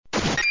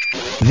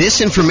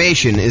This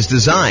information is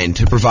designed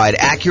to provide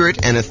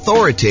accurate and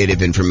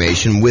authoritative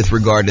information with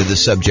regard to the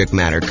subject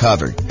matter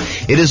covered.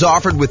 It is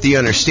offered with the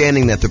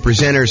understanding that the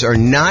presenters are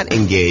not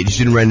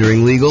engaged in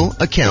rendering legal,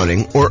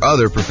 accounting, or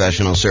other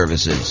professional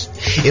services.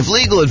 If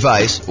legal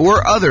advice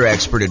or other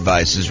expert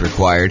advice is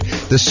required,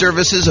 the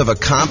services of a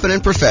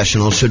competent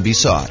professional should be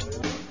sought.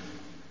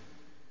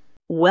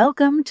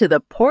 Welcome to the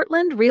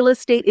Portland Real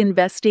Estate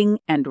Investing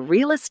and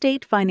Real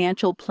Estate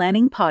Financial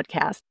Planning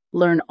Podcast.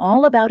 Learn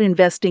all about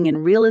investing in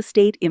real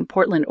estate in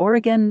Portland,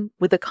 Oregon,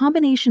 with a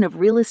combination of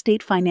real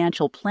estate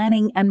financial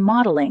planning and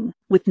modeling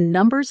with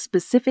numbers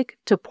specific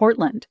to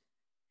Portland.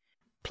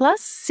 Plus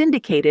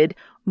syndicated,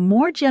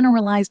 more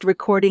generalized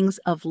recordings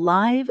of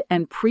live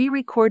and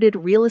pre-recorded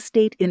real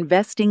estate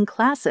investing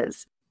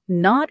classes,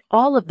 not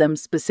all of them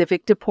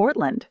specific to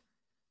Portland.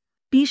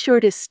 Be sure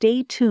to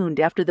stay tuned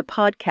after the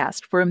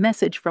podcast for a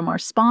message from our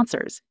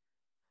sponsors.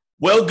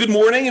 Well, good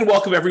morning and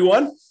welcome,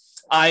 everyone.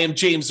 I am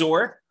James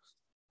Orr.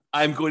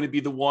 I'm going to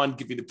be the one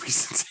giving the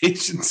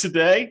presentation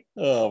today.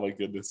 Oh, my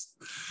goodness.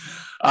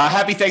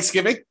 Happy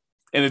Thanksgiving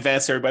in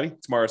advance, everybody.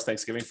 Tomorrow's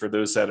Thanksgiving for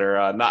those that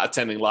are not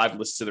attending live and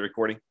listen to the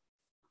recording.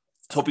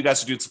 Hope you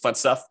guys are doing some fun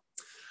stuff.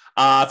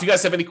 If you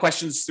guys have any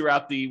questions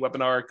throughout the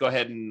webinar, go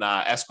ahead and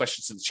ask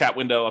questions in the chat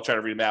window. I'll try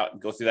to read them out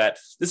and go through that.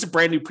 This is a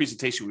brand new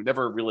presentation. We've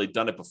never really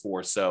done it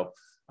before, so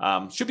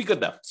should be good,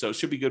 though. So it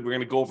should be good. We're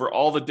going to go over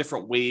all the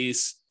different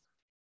ways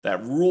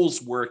that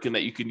rules work and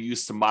that you can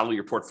use to model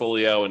your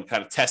portfolio and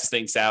kind of test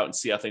things out and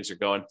see how things are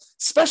going,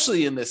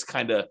 especially in this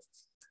kind of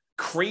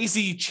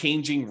crazy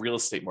changing real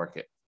estate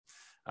market.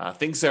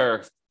 Things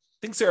are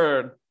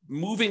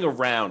moving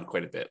around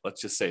quite a bit. Let's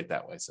just say it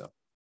that way. So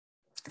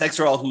thanks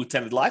for all who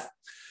attended live.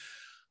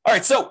 All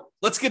right, so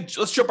let's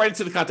jump right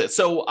into the content.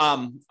 So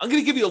I'm going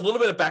to give you a little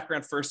bit of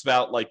background first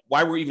about like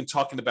why we're even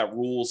talking about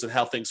rules and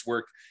how things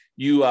work.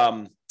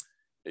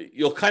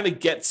 You'll kind of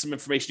get some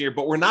information here,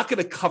 but we're not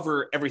going to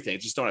cover everything. I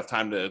just don't have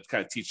time to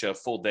kind of teach a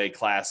full day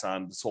class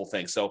on this whole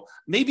thing. So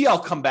maybe I'll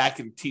come back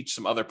and teach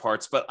some other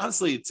parts, but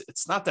honestly,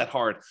 it's not that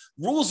hard.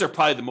 Rules are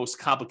probably the most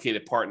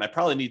complicated part, and I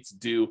probably need to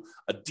do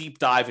a deep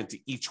dive into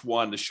each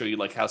one to show you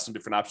like how some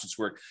different options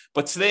work.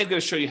 But today I'm going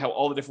to show you how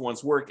all the different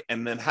ones work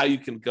and then how you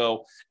can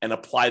go and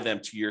apply them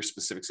to your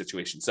specific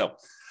situation. So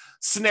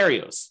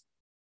scenarios.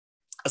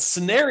 A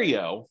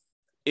scenario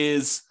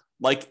is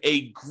like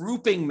a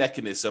grouping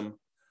mechanism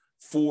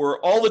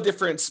for all the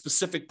different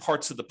specific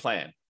parts of the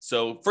plan.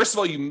 So first of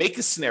all, you make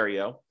a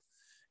scenario.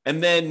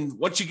 And then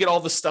once you get all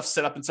the stuff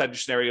set up inside your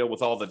scenario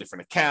with all the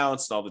different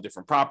accounts and all the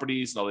different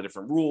properties and all the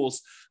different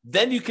rules,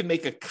 then you can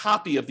make a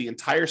copy of the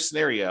entire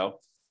scenario,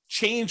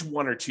 change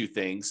one or two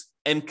things,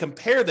 and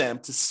compare them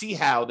to see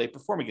how they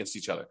perform against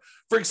each other.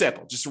 For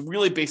example, just a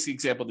really basic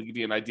example to give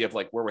you an idea of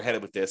like where we're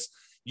headed with this.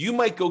 You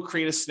might go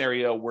create a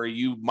scenario where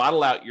you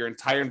model out your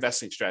entire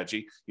investing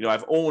strategy. You know,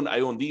 I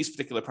own these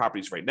particular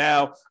properties right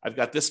now. I've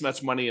got this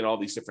much money in all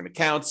these different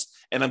accounts,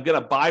 and I'm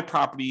going to buy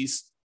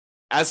properties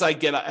as I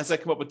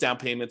come up with down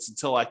payments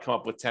until I come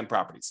up with 10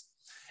 properties.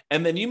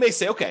 And then you may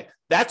say, okay,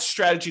 that's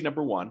strategy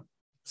number one,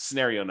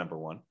 scenario number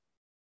one.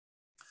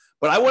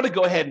 But I want to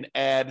go ahead and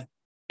add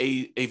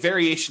a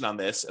variation on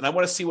this, and I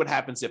want to see what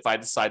happens if I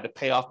decide to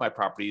pay off my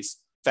properties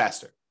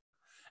faster.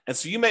 And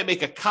so you might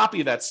make a copy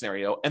of that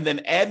scenario and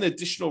then add an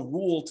additional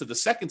rule to the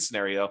second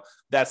scenario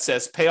that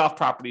says pay off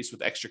properties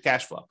with extra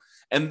cash flow.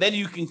 And then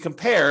you can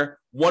compare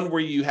one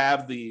where you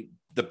have the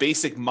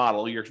basic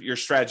model, your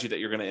strategy that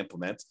you're going to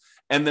implement,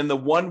 and then the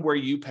one where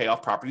you pay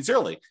off properties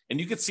early. And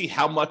you can see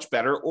how much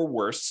better or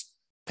worse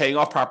paying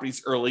off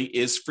properties early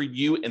is for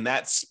you in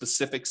that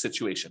specific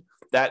situation,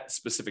 that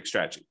specific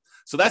strategy.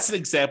 So that's an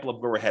example of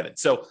where we're headed.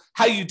 So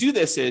how you do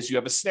this is you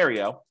have a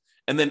scenario,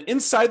 and then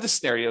inside the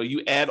scenario,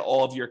 you add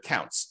all of your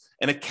accounts.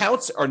 And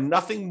accounts are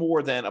nothing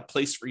more than a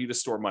place for you to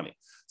store money.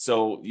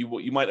 So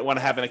you might want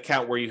to have an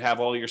account where you have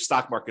all your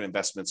stock market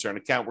investments, or an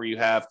account where you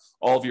have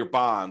all of your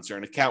bonds, or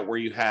an account where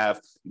you have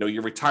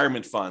your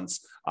retirement funds,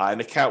 an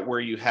account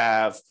where you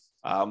have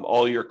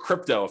all your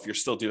crypto, if you're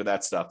still doing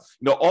that stuff.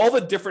 All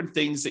the different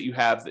things that you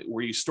have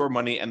where you store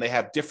money, and they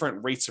have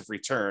different rates of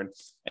return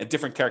and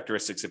different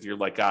characteristics. If you're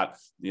like got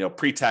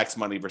pre-tax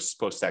money versus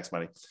post-tax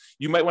money,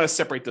 you might want to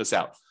separate those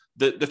out.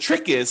 The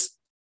trick is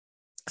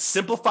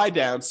simplify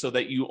down so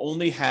that you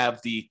only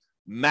have the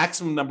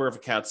maximum number of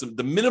accounts,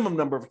 the minimum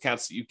number of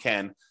accounts that you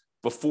can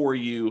before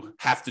you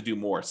have to do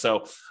more.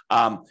 So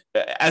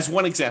as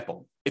one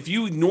example, if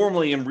you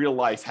normally in real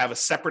life have a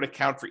separate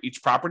account for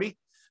each property,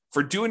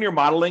 for doing your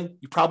modeling,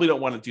 you probably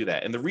don't want to do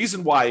that. And the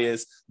reason why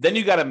is then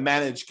you got to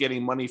manage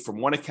getting money from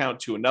one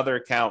account to another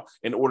account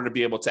in order to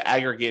be able to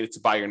aggregate it to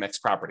buy your next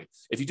property.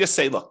 If you just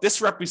say, look,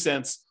 this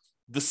represents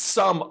the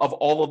sum of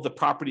all of the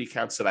property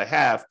accounts that I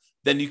have,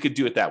 then you could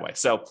do it that way.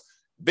 So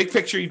big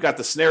picture, you've got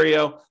the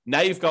scenario.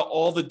 Now you've got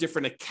all the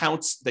different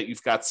accounts that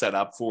you've got set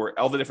up for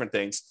all the different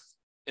things.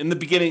 In the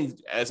beginning,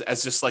 as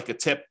just like a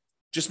tip,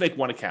 just make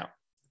one account.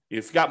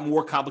 If you've got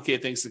more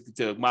complicated things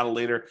to model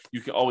later, you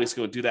can always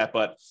go do that.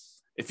 But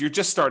If you're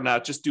just starting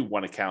out, just do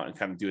one account and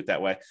kind of do it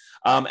that way.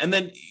 And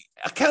then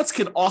accounts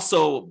can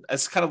also,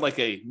 as kind of like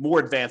a more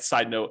advanced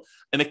side note,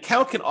 an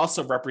account can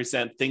also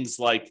represent things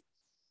like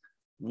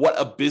what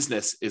a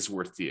business is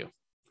worth to you.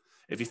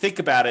 If you think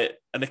about it,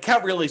 an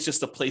account really is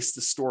just a place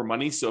to store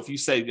money. So if you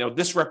say,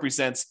 this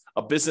represents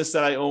a business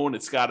that I own,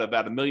 it's got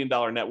about $1 million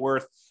net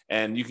worth,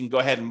 and you can go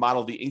ahead and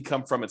model the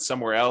income from it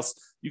somewhere else,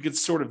 you can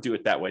sort of do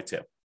it that way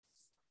too.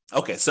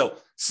 Okay, so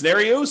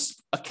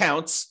scenarios,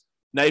 accounts,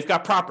 now you've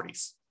got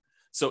properties.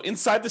 So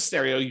inside the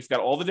scenario, you've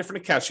got all the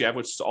different accounts you have,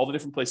 which is all the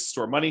different places to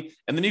store money.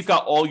 And then you've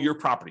got all your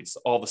properties,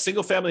 all the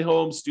single family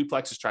homes,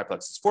 duplexes,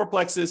 triplexes,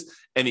 fourplexes,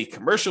 any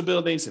commercial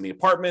buildings, any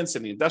apartments,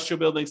 any industrial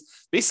buildings,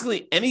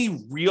 basically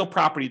any real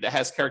property that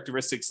has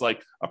characteristics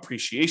like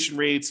appreciation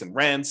rates and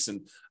rents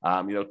and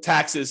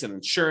taxes and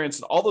insurance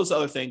and all those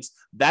other things.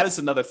 That is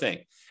another thing.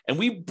 And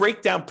we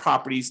break down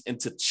properties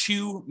into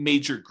two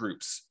major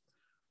groups.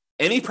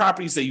 Any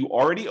properties that you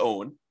already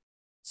own.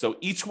 So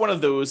each one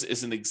of those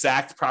is an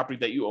exact property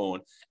that you own.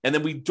 And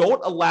then we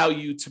don't allow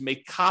you to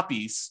make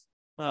copies.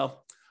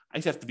 Well, I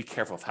have to be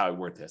careful of how I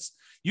word this.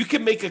 You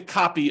can make a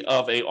copy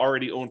of a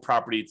already owned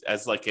property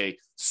as like a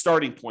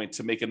starting point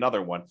to make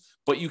another one,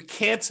 but you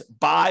can't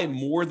buy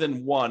more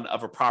than one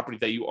of a property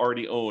that you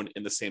already own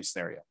in the same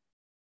scenario.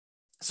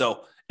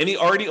 So any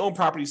already owned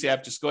properties you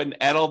have, just go ahead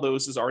and add all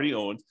those as already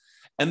owned.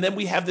 And then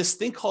we have this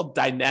thing called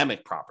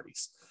dynamic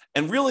properties.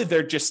 And really,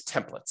 they're just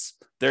templates.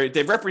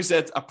 They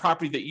represent a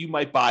property that you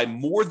might buy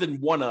more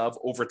than one of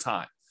over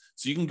time.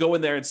 So you can go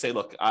in there and say,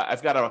 look,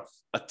 I've got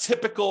a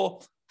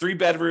typical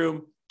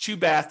 3-bedroom,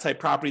 2-bath type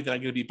property that I'm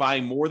going to be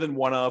buying more than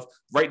one of.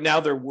 Right now,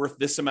 they're worth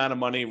this amount of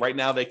money. Right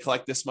now, they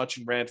collect this much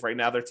in rent. Right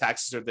now, their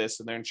taxes are this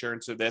and their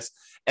insurance are this.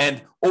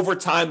 And over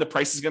time, the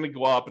price is going to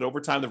go up. And over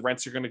time, the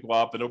rents are going to go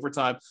up. And over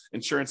time,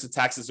 insurance and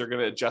taxes are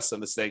going to adjust on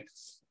this thing.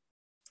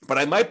 But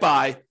I might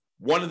buy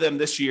one of them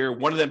this year,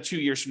 one of them 2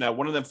 years from now,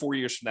 one of them 4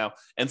 years from now.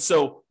 And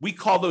so we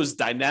call those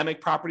dynamic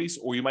properties,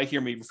 or you might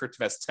hear me refer to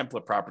them as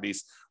template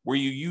properties, where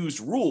you use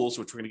rules,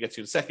 which we're going to get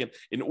to in a second,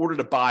 in order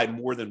to buy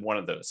more than one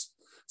of those.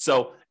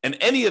 So, and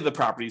any of the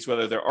properties,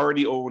 whether they're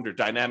already owned or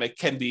dynamic,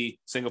 can be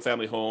single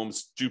family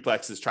homes,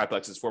 duplexes,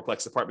 triplexes,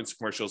 fourplexes, apartments,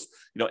 commercials,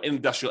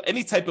 industrial,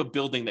 any type of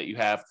building that you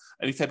have,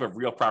 any type of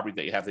real property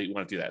that you have that you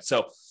want to do that.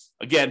 So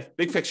again,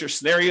 big picture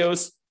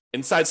scenarios,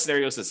 inside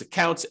scenarios as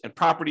accounts and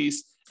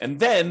properties. And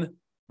then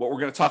what we're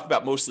going to talk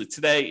about mostly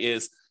today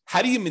is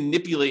how do you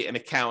manipulate an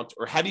account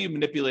or how do you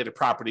manipulate a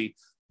property?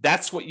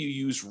 That's what you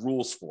use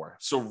rules for.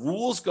 So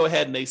rules go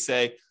ahead and they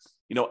say,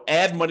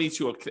 add money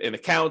to an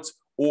account,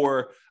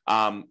 or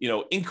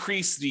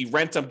increase the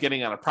rent I'm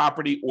getting on a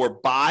property, or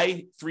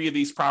buy 3 of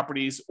these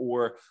properties,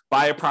 or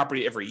buy a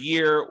property every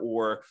year,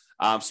 or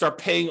start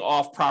paying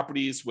off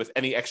properties with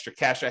any extra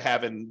cash I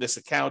have in this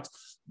account.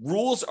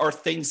 Rules are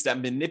things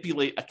that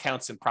manipulate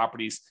accounts and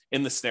properties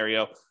in the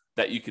scenario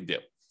that you could do.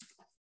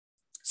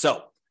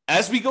 So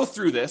as we go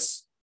through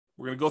this,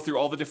 we're going to go through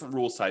all the different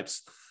rules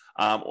types.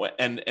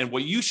 And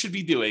what you should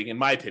be doing, in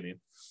my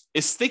opinion,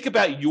 is think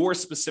about your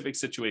specific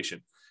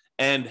situation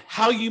and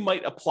how you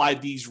might apply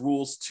these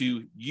rules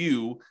to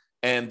you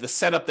and the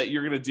setup that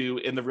you're going to do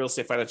in the Real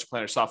Estate Financial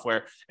Planner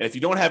software. And if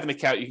you don't have an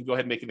account, you can go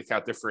ahead and make an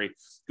account. They're free.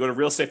 Go to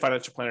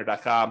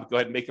realestatefinancialplanner.com, go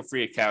ahead and make a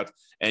free account.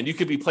 And you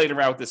could be playing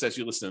around with this as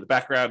you listen in the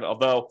background,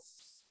 although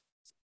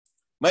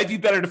might be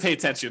better to pay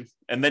attention,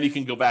 and then you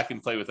can go back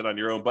and play with it on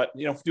your own, but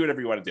do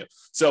whatever you want to do.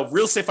 So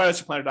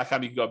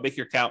realestatefinancialplanner.com, you can go make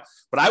your account,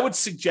 but I would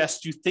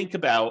suggest you think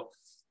about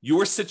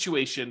your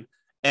situation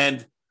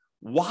and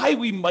why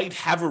we might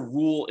have a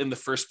rule in the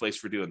first place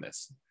for doing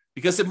this,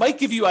 because it might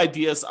give you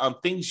ideas on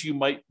things you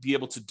might be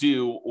able to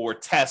do or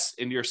test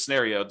in your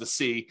scenario to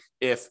see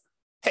if,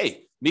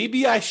 hey,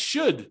 maybe I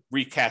should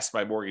recast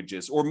my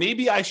mortgages, or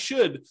maybe I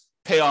should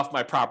pay off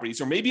my properties,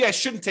 or maybe I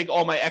shouldn't take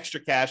all my extra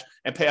cash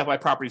and pay off my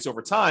properties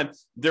over time.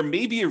 There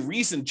may be a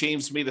reason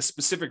James made a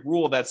specific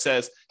rule that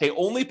says, hey,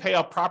 only pay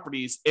off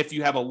properties if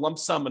you have a lump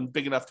sum and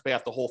big enough to pay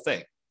off the whole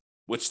thing,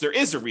 which there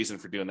is a reason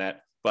for doing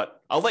that,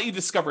 but I'll let you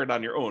discover it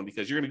on your own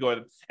because you're going to go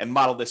ahead and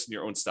model this in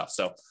your own stuff.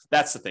 So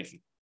that's the thinking.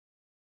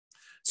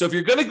 So if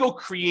you're going to go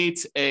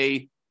create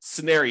a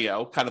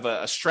scenario, kind of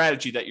a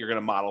strategy that you're going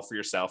to model for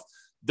yourself,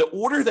 the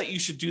order that you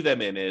should do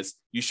them in is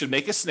you should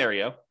make a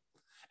scenario.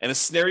 And a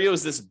scenario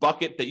is this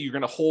bucket that you're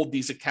going to hold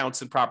these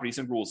accounts and properties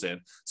and rules in.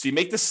 So you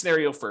make the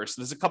scenario first.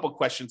 There's a couple of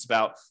questions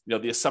about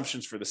the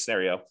assumptions for the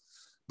scenario.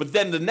 But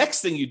then the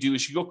next thing you do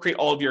is you go create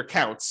all of your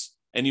accounts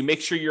and you make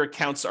sure your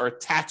accounts are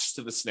attached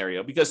to the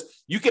scenario,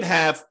 because you can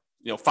have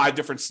 5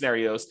 different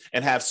scenarios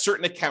and have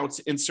certain accounts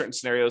in certain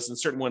scenarios and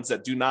certain ones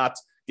that do not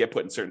get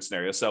put in certain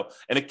scenarios. So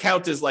an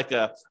account is like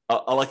a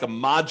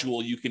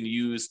module you can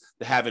use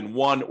to have in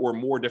one or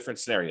more different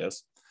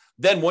scenarios.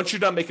 Then once you're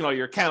done making all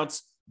your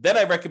accounts, then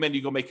I recommend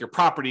you go make your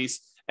properties,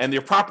 and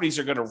your properties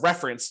are going to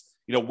reference,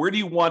 where do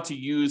you want to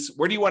use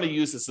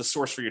as the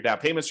source for your down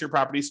payments for your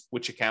properties,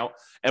 which account,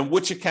 and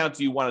which account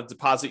do you want to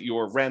deposit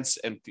your rents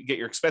and get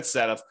your expenses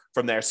out of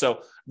from there.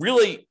 So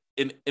really,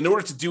 in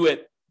order to do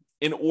it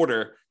in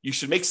order. You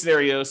should make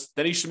scenarios,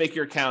 then you should make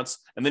your accounts,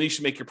 and then you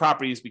should make your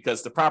properties,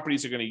 because the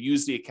properties are going to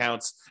use the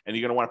accounts and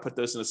you're going to want to put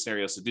those in the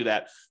scenarios to do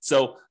that.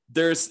 So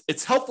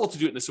it's helpful to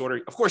do it in this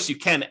order. Of course, you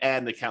can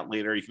add an account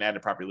later. You can add a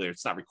property later.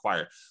 It's not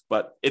required,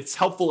 but it's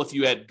helpful if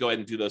you go ahead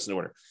and do those in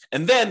order.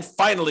 And then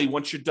finally,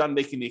 once you're done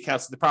making the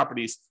accounts of the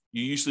properties,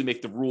 you usually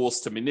make the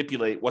rules to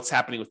manipulate what's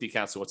happening with the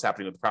accounts and what's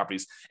happening with the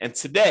properties. And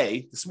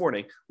this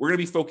morning, we're going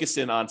to be focused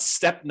in on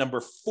step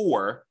number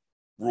 4,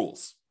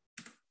 rules.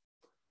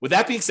 With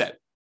that being said,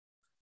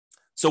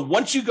 so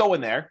once you go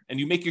in there and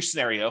you make your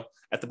scenario,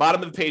 at the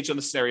bottom of the page on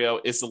the scenario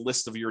is the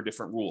list of your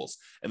different rules.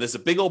 And there's a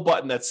big old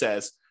button that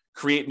says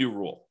create new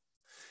rule.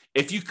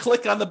 If you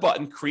click on the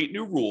button, create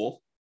new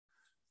rule,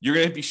 you're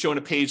going to be shown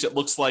a page that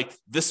looks like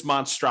this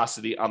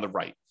monstrosity on the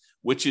right,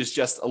 which is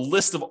just a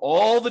list of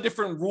all the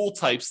different rule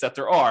types that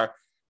there are.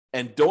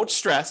 And don't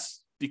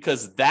stress,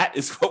 because that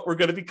is what we're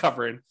going to be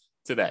covering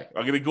today.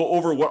 I'm going to go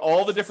over what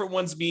all the different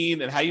ones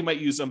mean and how you might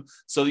use them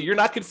so that you're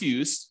not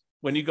confused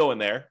when you go in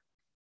there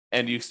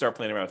and you start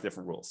playing around with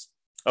different rules.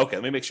 Okay,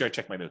 let me make sure I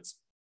check my notes.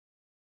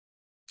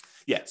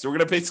 Yeah, so we're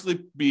going to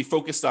basically be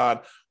focused on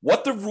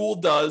what the rule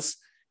does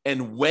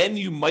and when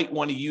you might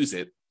want to use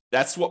it.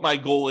 That's what my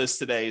goal is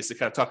today, is to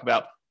kind of talk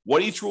about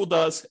what each rule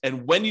does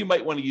and when you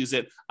might want to use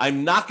it.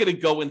 I'm not going to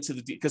go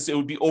into because it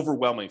would be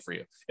overwhelming for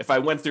you. If I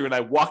went through and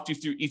I walked you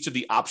through each of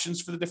the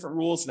options for the different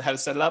rules and how to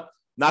set it up,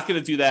 not going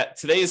to do that.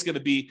 Today is going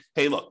to be,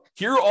 hey, look,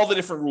 here are all the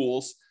different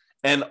rules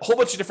and a whole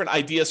bunch of different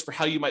ideas for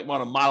how you might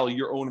want to model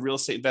your own real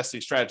estate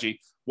investing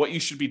strategy, what you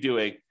should be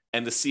doing,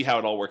 and to see how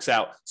it all works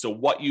out. So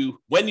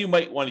when you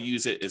might want to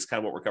use it is kind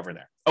of what we're covering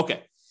there.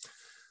 Okay.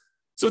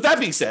 So with that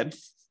being said,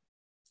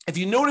 if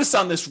you notice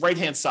on this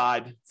right-hand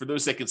side, for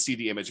those that can see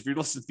the image, if you're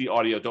listening to the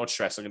audio, don't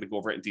stress, I'm going to go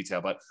over it in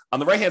detail. But on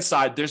the right-hand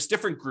side, there's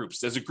different groups.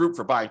 There's a group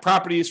for buying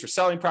properties, for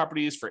selling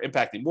properties, for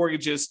impacting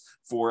mortgages,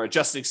 for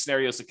adjusting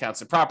scenarios, accounts,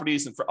 and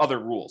properties, and for other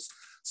rules.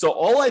 So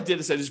all I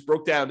did is I just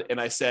broke down and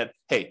I said,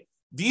 hey,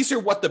 these are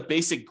what the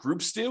basic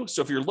groups do.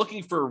 So if you're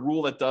looking for a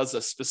rule that does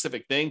a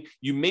specific thing,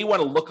 you may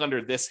want to look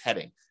under this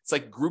heading. It's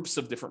like groups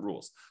of different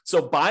rules.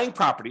 So buying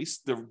properties,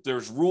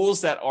 there's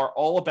rules that are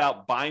all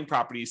about buying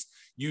properties.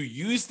 You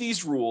use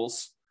these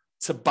rules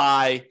to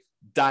buy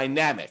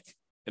dynamic.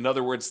 In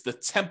other words, the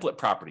template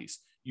properties.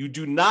 You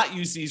do not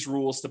use these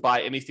rules to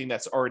buy anything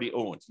that's already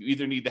owned. You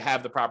either need to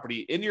have the property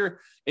in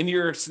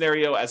your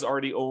scenario as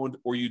already owned,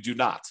 or you do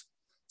not.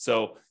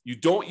 So you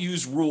don't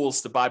use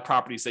rules to buy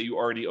properties that you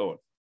already own.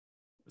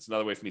 That's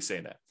another way for me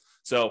saying that.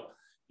 So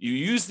you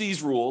use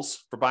these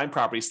rules for buying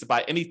properties to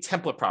buy any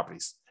template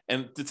properties.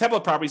 And the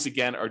template properties,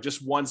 again, are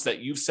just ones that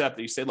you've set up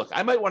that you say, look,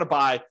 I might want to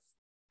buy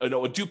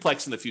a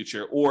duplex in the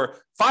future, or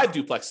 5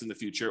 duplex in the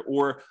future,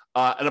 or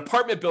an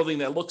apartment building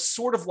that looks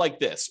sort of like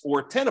this,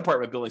 or 10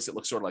 apartment buildings that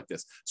look sort of like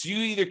this. So you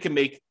either can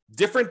make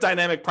different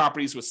dynamic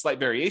properties with slight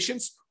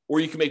variations, or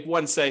you can make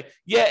one say,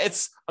 yeah,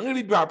 I'm going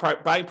to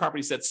be buying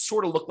properties that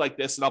sort of look like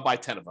this, and I'll buy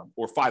 10 of them,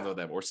 or 5 of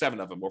them, or 7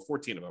 of them, or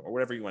 14 of them, or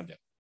whatever you want to do.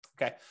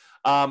 Okay.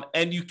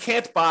 And you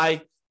can't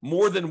buy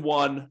more than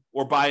one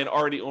or buy an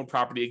already owned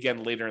property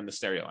again later in the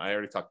scenario. I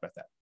already talked about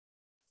that.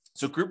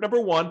 So group number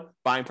 1,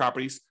 buying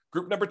properties.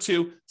 Group number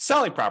 2,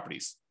 selling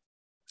properties.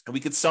 And we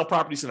could sell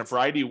properties in a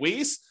variety of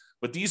ways,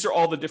 but these are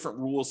all the different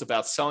rules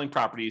about selling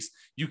properties.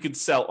 You can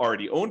sell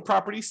already owned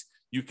properties.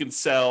 You can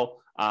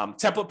sell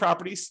template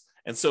properties.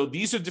 And so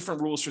these are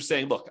different rules for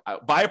saying, look,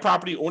 buy a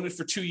property, own it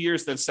for 2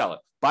 years, then sell it.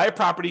 Buy a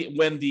property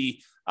when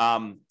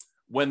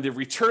the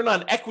return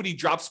on equity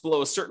drops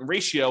below a certain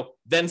ratio,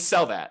 then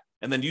sell that,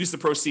 and then use the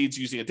proceeds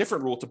using a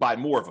different rule to buy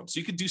more of them. So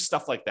you could do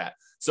stuff like that.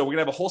 So we're going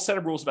to have a whole set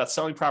of rules about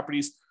selling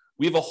properties.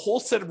 We have a whole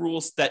set of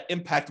rules that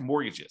impact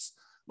mortgages,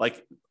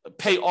 like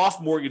pay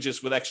off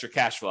mortgages with extra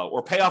cash flow,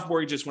 or pay off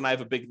mortgages when I have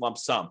a big lump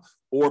sum,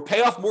 or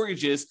pay off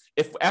mortgages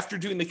if after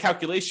doing the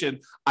calculation,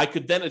 I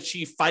could then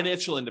achieve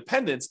financial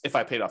independence if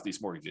I paid off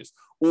these mortgages,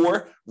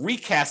 or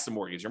recast a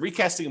mortgage. And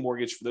recasting a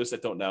mortgage, for those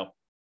that don't know,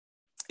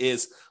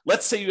 is,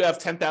 let's say you have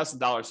 $10,000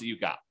 that you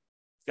got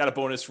a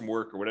bonus from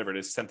work or whatever it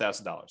is,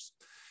 $10,000.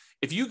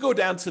 If you go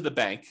down to the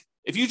bank,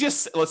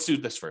 let's do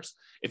this first.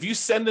 If you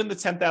send in the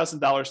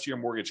 $10,000 to your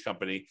mortgage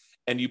company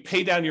and you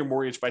pay down your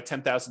mortgage by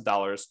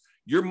 $10,000,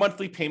 your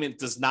monthly payment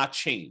does not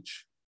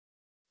change.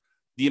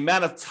 The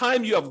amount of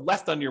time you have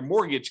left on your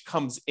mortgage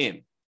comes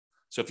in.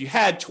 So if you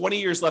had 20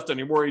 years left on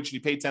your mortgage and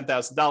you paid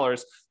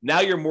 $10,000, now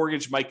your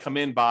mortgage might come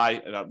in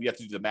by, you have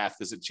to do the math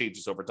because it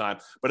changes over time,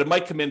 but it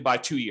might come in by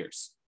 2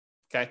 years.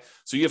 Okay.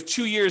 So you have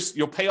 2 years,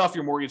 you'll pay off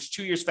your mortgage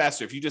 2 years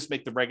faster if you just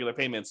make the regular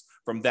payments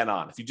from then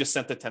on, if you just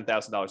sent the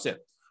 $10,000 in.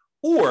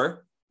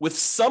 Or with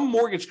some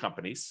mortgage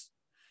companies,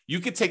 you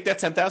could take that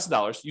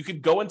 $10,000, you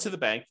could go into the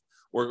bank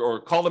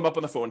or call them up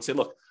on the phone and say,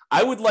 look,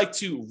 I would like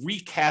to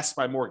recast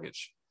my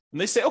mortgage.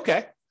 And they say,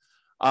 okay,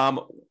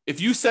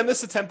 if you send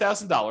us the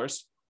 $10,000,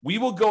 we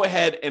will go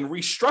ahead and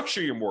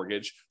restructure your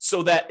mortgage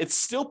so that it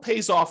still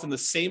pays off in the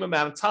same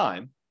amount of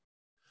time,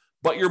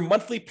 but your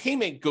monthly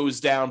payment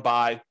goes down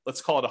by,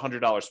 let's call it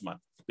 $100 a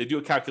month. They do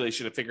a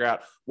calculation to figure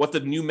out what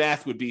the new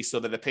math would be so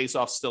that it pays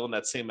off still in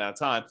that same amount of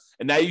time.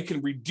 And now you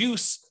can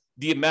reduce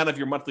the amount of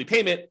your monthly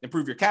payment,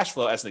 improve your cash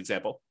flow, as an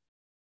example,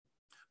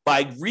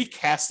 by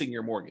recasting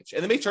your mortgage.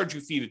 And they may charge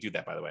you a fee to do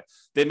that, by the way.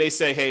 They may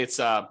say, hey, it's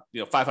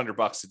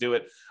 $500 to do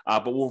it,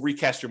 but we'll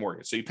recast your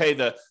mortgage. So you pay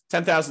the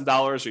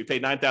 $10,000 or you pay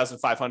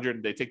 $9,500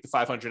 and they take the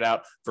 $500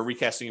 out for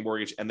recasting your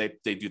mortgage, and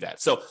they do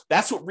that. So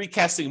that's what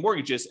recasting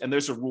mortgage is, and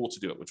there's a rule to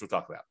do it, which we'll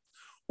talk about.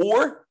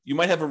 Or you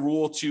might have a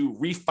rule to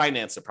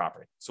refinance a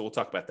property. So we'll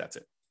talk about that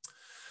too.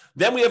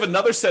 Then we have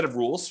another set of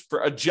rules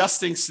for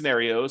adjusting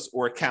scenarios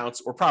or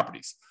accounts or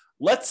properties.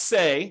 Let's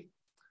say,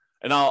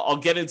 and I'll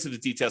get into the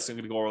details, so I'm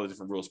going to go over all the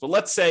different rules. But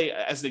let's say,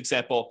 as an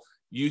example,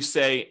 you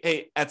say,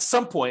 hey, at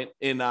some point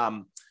in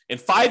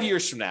 5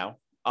 years from now,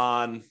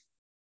 on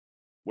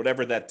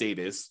whatever that date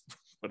is,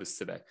 what is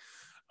today?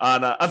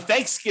 On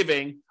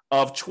Thanksgiving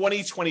of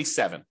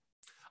 2027,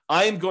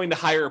 I am going to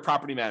hire a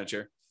property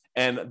manager,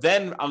 and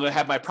then I'm going to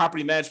have my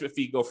property management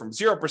fee go from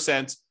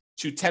 0%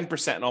 to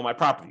 10% in all my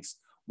properties.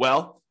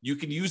 Well, you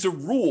can use a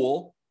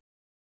rule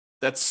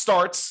that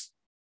starts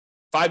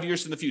 5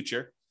 years in the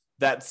future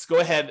that's go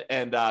ahead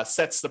and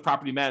sets the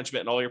property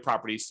management in all your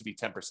properties to be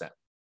 10%.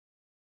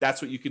 That's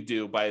what you could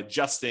do by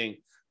adjusting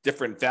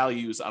different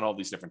values on all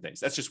these different things.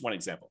 That's just one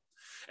example.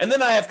 And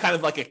then I have kind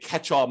of like a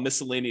catch-all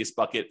miscellaneous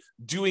bucket,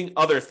 doing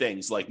other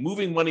things like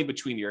moving money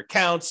between your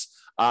accounts,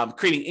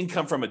 creating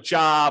income from a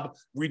job,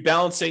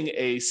 rebalancing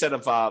a set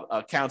of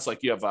accounts, like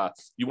you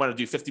want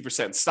to do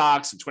 50% in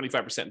stocks and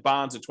 25% in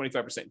bonds and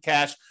 25% in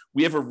cash.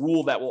 We have a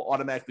rule that will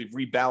automatically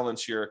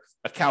rebalance your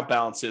account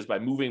balances by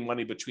moving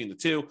money between the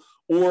two.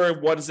 Or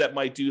what does that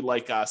might do,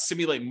 like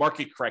simulate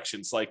market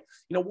corrections. Like,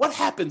 what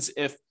happens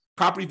if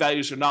property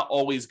values are not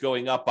always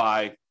going up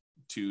by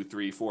 2,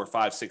 3, 4,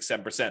 5, 6,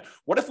 7%?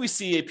 What if we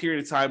see a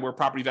period of time where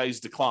property values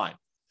decline?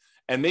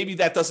 And maybe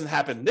that doesn't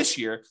happen this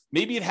year.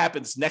 Maybe it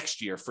happens next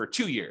year for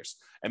 2 years.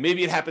 And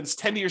maybe it happens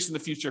 10 years in the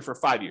future for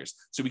 5 years.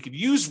 So we could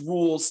use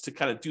rules to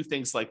kind of do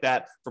things like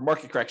that for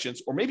market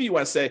corrections. Or maybe you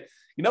want to say,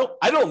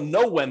 I don't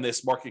know when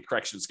this market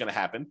correction is going to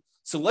happen,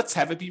 so let's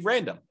have it be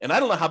random. And I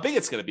don't know how big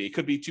it's going to be. It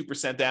could be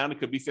 2% down. It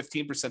could be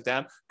 15%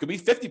 down. It could be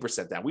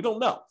 50% down. We don't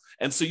know.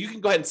 And so you can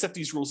go ahead and set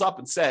these rules up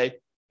and say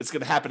it's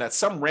going to happen at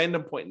some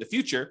random point in the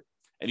future.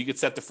 And you could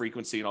set the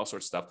frequency and all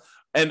sorts of stuff.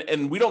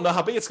 And we don't know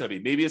how big it's going to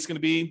be. Maybe it's going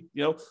to be,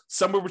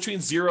 somewhere between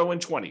 0 and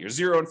 20 or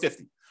 0 and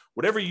 50,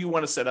 whatever you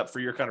want to set up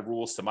for your kind of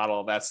rules to model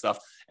all that stuff.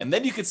 And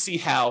then you can see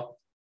how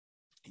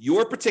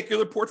your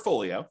particular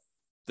portfolio,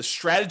 the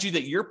strategy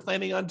that you're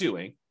planning on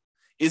doing,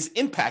 is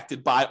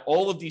impacted by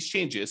all of these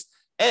changes.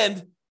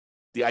 And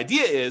the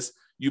idea is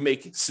you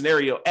make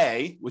scenario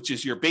A, which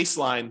is your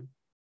baseline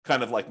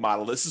kind of like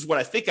model. This is what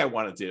I think I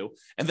want to do.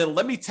 And then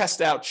let me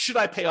test out, should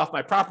I pay off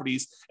my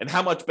properties and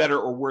how much better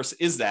or worse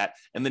is that?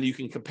 And then you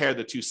can compare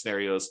the two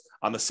scenarios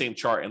on the same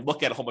chart and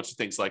look at a whole bunch of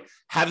things like,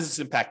 how does this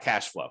impact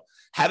cash flow?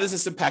 How does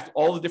this impact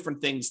all the different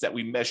things that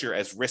we measure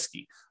as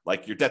risky,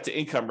 like your debt to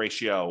income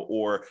ratio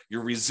or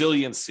your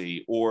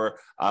resiliency or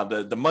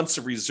the months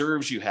of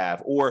reserves you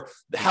have, or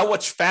how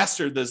much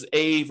faster does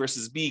A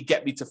versus B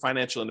get me to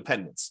financial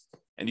independence?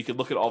 And you can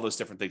look at all those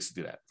different things to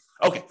do that.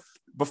 Okay.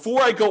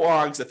 Before I go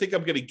on, because I think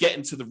I'm going to get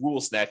into the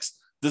rules next,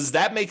 does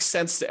that make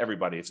sense to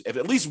everybody? If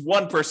at least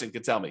one person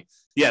can tell me,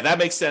 yeah, that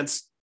makes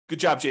sense.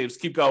 Good job, James.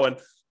 Keep going.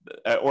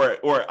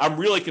 Or I'm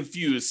really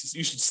confused.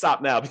 You should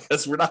stop now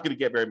because we're not going to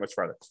get very much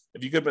further.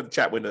 If you could put the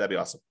chat window, that'd be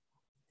awesome.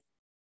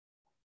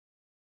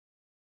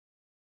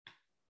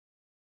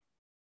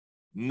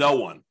 No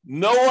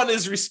one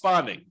is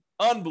responding.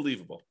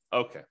 Unbelievable.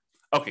 Okay,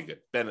 good.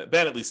 Ben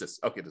at least is.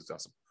 Okay, this is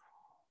awesome.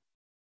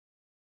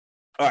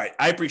 All right.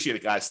 I appreciate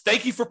it, guys.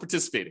 Thank you for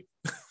participating.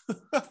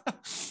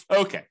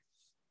 Okay.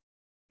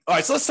 All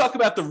right. So let's talk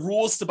about the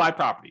rules to buy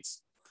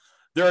properties.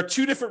 There are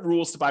two different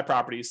rules to buy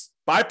properties.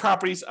 Buy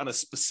properties on a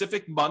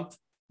specific month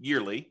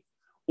yearly,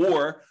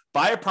 or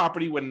buy a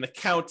property when an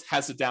account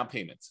has a down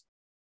payment.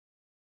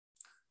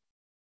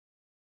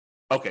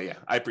 Okay. Yeah.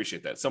 I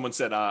appreciate that. Someone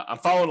said, I'm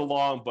following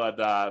along,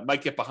 but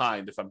might get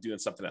behind if I'm doing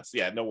something else.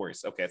 Yeah, no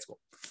worries. Okay. That's cool.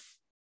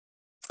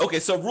 Okay,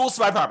 so rules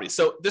to buy properties.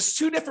 So there's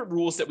two different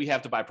rules that we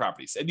have to buy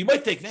properties. And you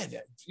might think, man,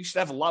 you should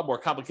have a lot more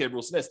complicated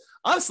rules than this.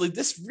 Honestly,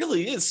 this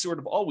really is sort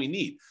of all we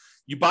need.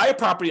 You buy a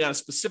property on a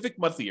specific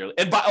monthly year.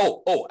 And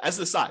as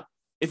an aside,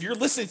 if you're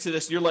listening to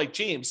this and you're like,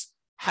 James,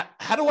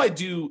 how do I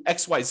do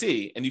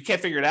XYZ? And you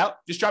can't figure it out,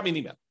 just drop me an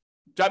email.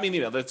 Drop me an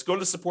email. Let's go to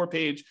the support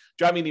page,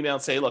 drop me an email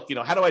and say, look,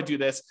 how do I do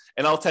this?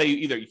 And I'll tell you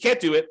either you can't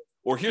do it,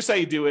 or here's how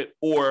you do it,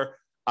 or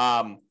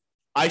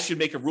I should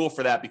make a rule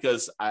for that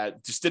because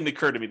it just didn't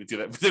occur to me to do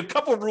that. But a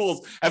couple of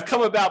rules have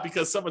come about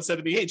because someone said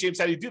to me, hey, James,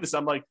 how do you do this?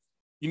 I'm like,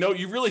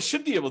 you really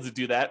should be able to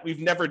do that. We've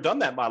never done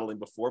that modeling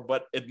before,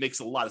 but it makes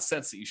a lot of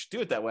sense that you should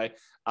do it that way.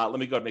 Let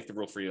me go and make the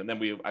rule for you. And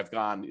then I've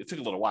gone, it took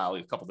a little while,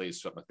 a couple of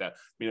days, something like that.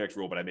 We didn't make the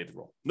rule, but I made the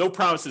rule. No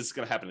promises it's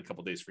going to happen in a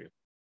couple of days for you.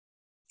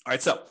 All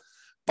right, so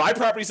buy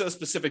properties on a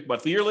specific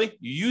monthly yearly.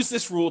 You use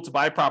this rule to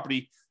buy a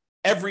property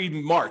every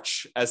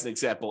March, as an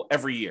example,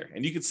 every year.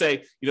 And you could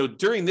say,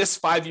 during this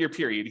 5-year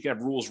period, you can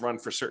have rules run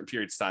for certain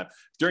periods of time.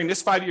 During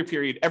this 5-year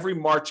period, every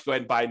March, go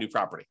ahead and buy a new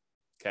property.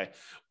 Okay.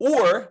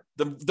 Or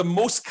the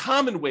most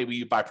common way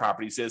we buy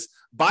properties is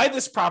buy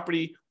this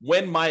property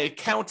when my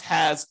account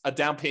has a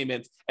down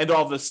payment and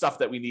all the stuff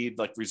that we need,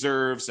 like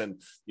reserves and,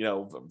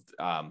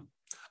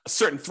 a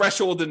certain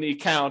threshold in the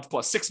account,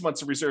 plus 6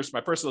 months of reserves for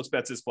my personal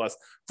expenses, plus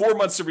 4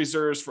 months of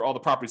reserves for all the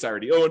properties I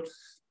already own,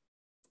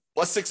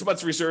 plus 6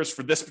 months of reserves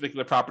for this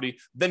particular property.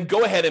 Then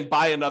go ahead and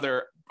buy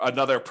another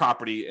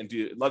property and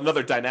do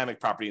another dynamic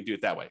property and do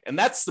it that way. And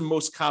that's the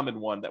most common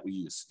one that we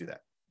use to do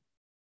that.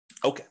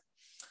 Okay.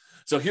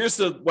 So here's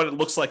what it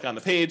looks like on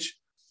the page.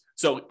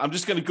 So I'm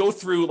just going to go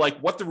through like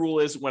what the rule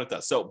is when it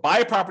does. So buy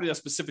a property in a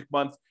specific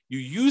month. You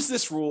use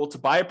this rule to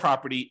buy a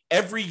property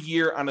every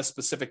year on a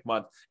specific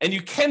month, and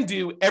you can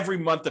do every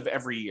month of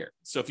every year.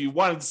 So if you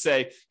wanted to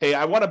say, hey,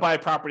 I want to buy a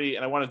property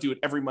and I want to do it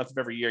every month of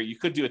every year, you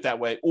could do it that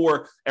way,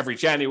 or every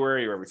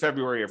January or every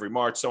February, every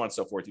March, so on and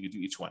so forth. You could do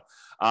each one.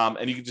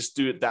 And you can just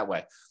do it that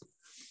way.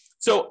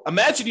 So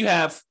imagine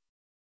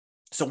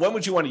so when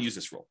would you want to use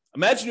this rule?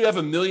 Imagine you have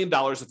 $1 million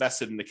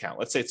invested in an account.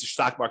 Let's say it's a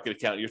stock market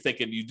account. You're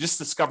thinking you just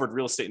discovered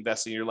real estate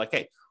investing. You're like,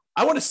 hey,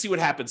 I want to see what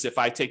happens if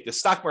I take the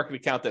stock market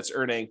account that's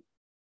earning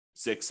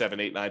 6, 7,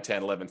 8, 9,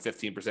 10, 11,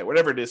 15%,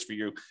 whatever it is for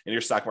you in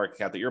your stock market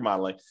account that you're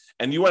modeling.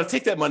 And you want to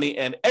take that money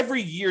and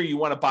every year you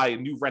want to buy a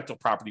new rental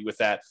property with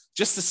that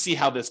just to see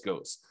how this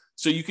goes.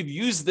 So you could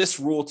use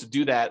this rule to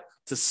do that,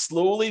 to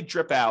slowly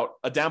drip out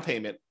a down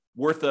payment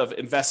worth of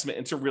investment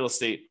into real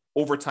estate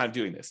over time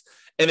doing this.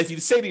 And if you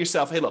say to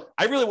yourself, hey, look,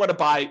 I really want to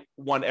buy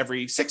one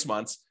every 6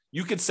 months,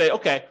 you could say,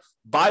 okay,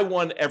 buy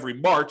one every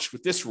March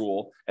with this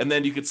rule. And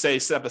then you could say,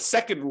 set up a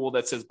second rule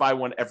that says buy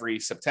one every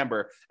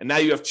September. And now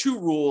you have 2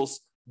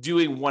 rules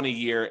doing one a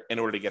year in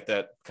order to get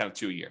that kind of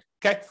 2 a year.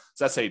 Okay.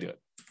 So that's how you do it.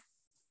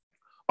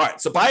 All right.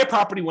 So buy a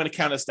property when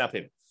account has down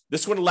payment.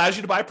 This one allows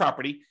you to buy a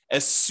property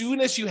as soon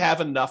as you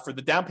have enough for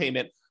the down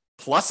payment,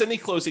 plus any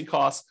closing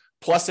costs,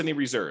 plus any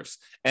reserves.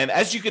 And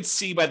as you can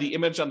see by the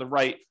image on the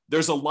right,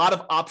 there's a lot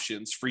of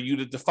options for you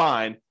to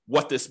define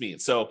what this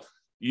means. So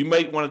you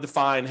might want to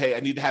define, hey, I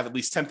need to have at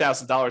least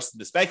 $10,000 in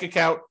this bank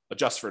account,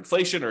 adjust for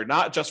inflation or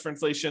not adjust for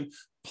inflation,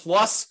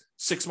 plus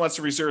 6 months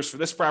of reserves for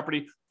this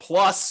property,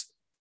 plus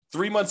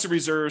 3 months of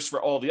reserves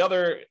for all the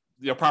other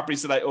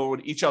properties that I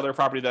own, each other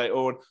property that I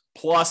own,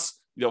 plus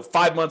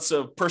 5 months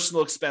of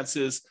personal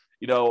expenses,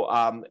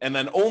 and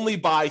then only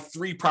buy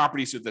 3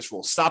 properties with this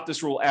rule. Stop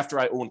this rule after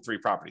I own 3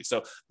 properties.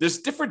 So there's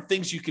different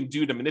things you can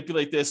do to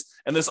manipulate this.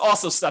 And there's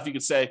also stuff you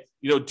could say,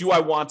 do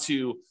I want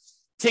to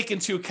take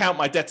into account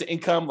my debt to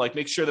income, like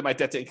make sure that my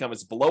debt to income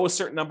is below a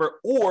certain number,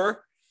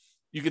 or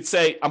you could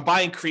say, I'm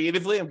buying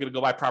creatively. I'm going to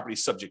go buy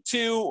properties subject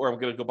to, or I'm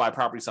going to go buy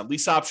properties on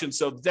lease options.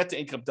 So the debt to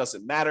income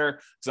doesn't matter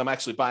because I'm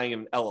actually buying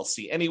an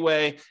LLC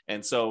anyway.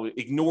 And so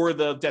ignore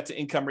the debt to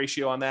income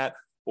ratio on that,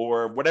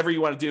 or whatever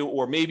you want to do.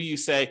 Or maybe you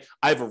say,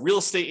 I have a real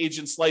estate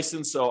agent's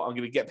license, so I'm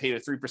going to get paid a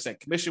 3%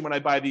 commission when I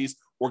buy these,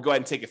 or go ahead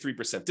and take a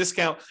 3%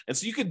 discount. And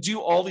so you could do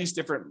all these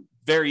different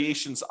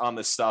variations on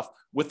this stuff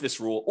with this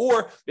rule.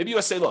 Or maybe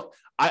you say, look,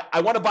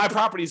 I want to buy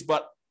properties,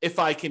 but if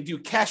I can do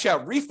cash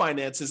out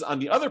refinances on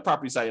the other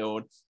properties I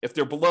own, if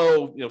they're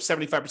below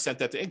 75%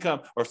 debt to income,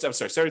 or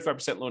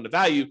 75% loan to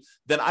value,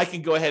 then I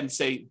can go ahead and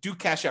say, do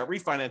cash out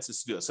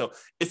refinances to do it. So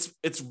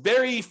it's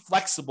very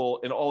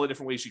flexible in all the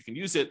different ways you can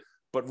use it,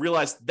 but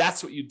realize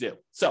that's what you do.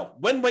 So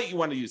when might you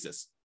want to use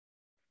this?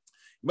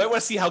 You might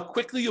want to see how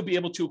quickly you'll be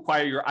able to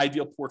acquire your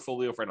ideal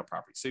portfolio of rental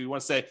property. So you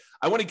want to say,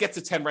 I want to get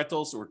to 10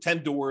 rentals or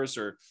 10 doors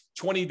or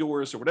 20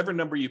 doors or whatever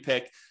number you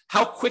pick.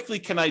 How quickly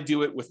can I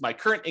do it with my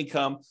current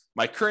income,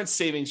 my current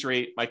savings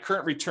rate, my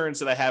current returns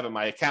that I have in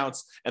my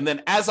accounts? And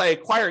then as I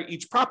acquire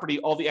each property,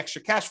 all the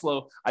extra cash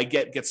flow I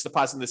get gets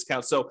deposited in this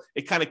account. So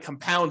it kind of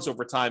compounds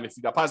over time if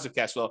you got positive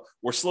cash flow,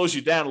 or slows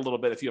you down a little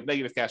bit if you have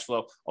negative cash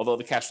flow, although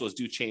the cash flows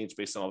do change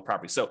based on all the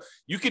properties. So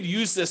you could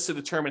use this to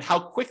determine how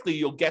quickly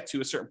you'll get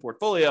to a certain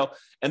portfolio.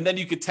 And then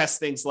you could test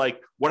things like,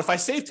 what if I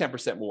save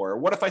 10% more? Or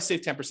what if I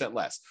save 10%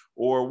 less?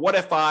 Or what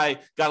if I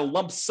got a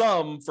lump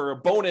sum for a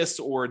bonus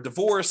or a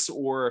divorce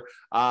or,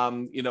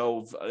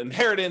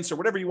 inheritance or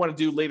whatever you want to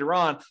do later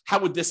on? How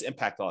would this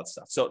impact all that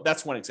stuff? So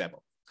that's one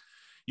example.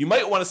 You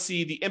might want to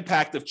see the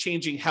impact of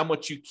changing how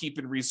much you keep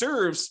in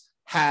reserves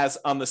has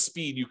on the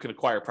speed you can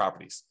acquire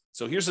properties.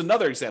 So here's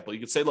another example. You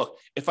could say, look,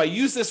 if I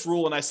use this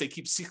rule and I say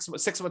keep six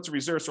months of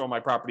reserves for all my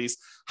properties,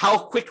 how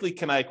quickly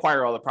can I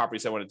acquire all the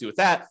properties I want to do with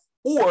that?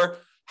 Or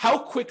how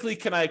quickly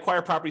can I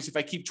acquire properties if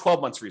I keep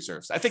 12 months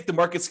reserves? I think the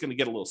market's going to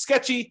get a little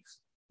sketchy.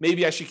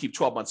 Maybe I should keep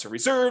 12 months of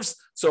reserves.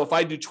 So if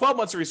I do 12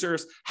 months of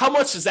reserves, how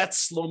much does that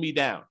slow me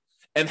down?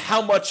 And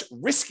how much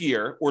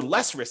riskier or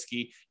less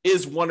risky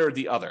is one or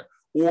the other?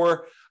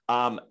 Or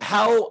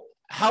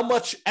how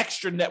much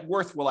extra net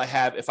worth will I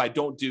have if I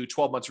don't do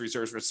 12 months of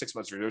reserves versus 6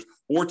 months of reserves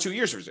or 2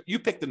 years of reserves? You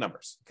pick the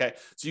numbers, okay?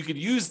 So you could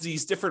use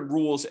these different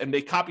rules and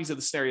make copies of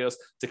the scenarios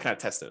to kind of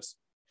test those.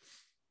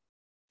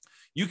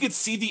 You could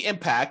see the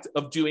impact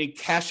of doing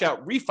cash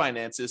out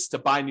refinances to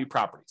buy new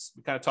properties.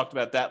 We kind of talked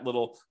about that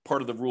little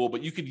part of the rule,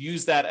 but you could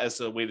use that as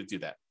a way to do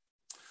that.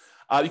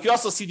 You can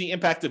also see the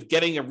impact of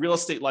getting a real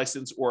estate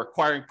license or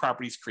acquiring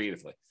properties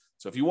creatively.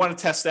 So if you want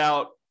to test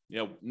out,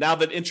 now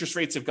that interest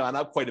rates have gone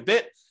up quite a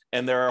bit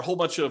and there are a whole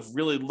bunch of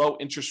really low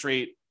interest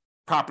rate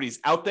properties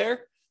out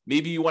there,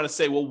 maybe you want to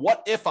say, well,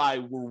 what if I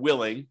were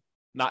willing,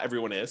 not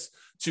everyone is,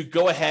 to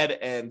go ahead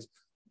and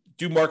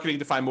do marketing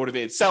to find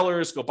motivated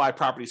sellers, go buy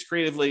properties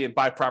creatively and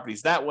buy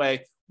properties that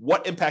way?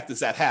 What impact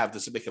does that have?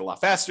 Does it make it a lot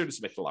faster? Does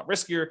it make it a lot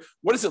riskier?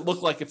 What does it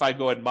look like if I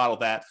go ahead and model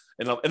that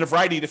in a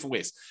variety of different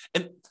ways?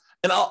 And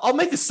I'll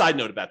make a side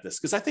note about this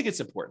because I think it's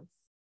important.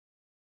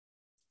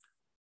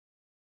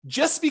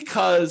 Just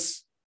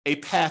because a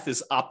path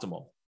is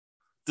optimal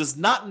does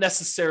not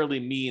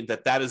necessarily mean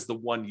that that is the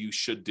one you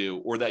should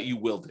do or that you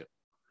will do,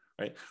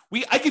 right?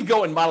 I could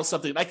go and model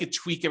something and I could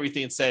tweak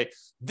everything and say,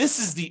 this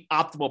is the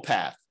optimal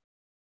path,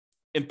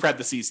 in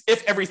parentheses,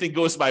 if everything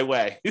goes my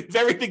way, if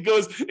everything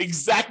goes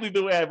exactly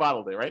the way I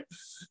modeled it, right?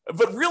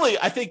 But really,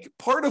 I think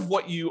part of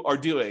what you are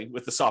doing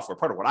with the software,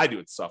 part of what I do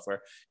with the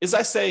software, is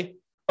I say,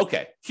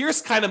 okay,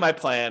 here's kind of my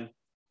plan.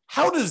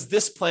 How does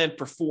this plan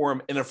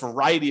perform in a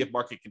variety of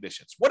market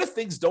conditions? What if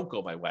things don't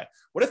go my way?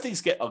 What if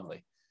things get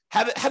ugly?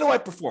 How do I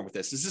perform with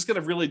this? Is this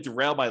going to really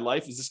derail my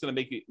life? Is this going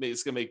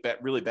to make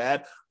that really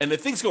bad? And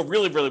if things go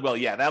really, really well,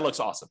 yeah, that looks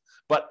awesome.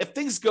 But if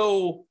things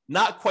go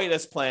not quite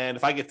as planned,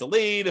 if I get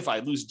delayed, if I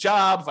lose a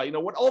job, if I,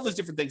 all those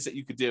different things that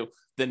you could do,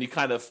 then you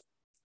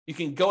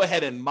can go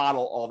ahead and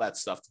model all that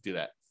stuff to do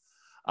that.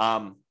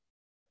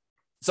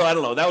 So I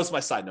don't know. That was my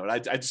side note. I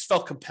just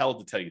felt compelled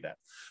to tell you that.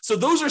 So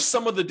those are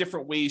some of the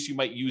different ways you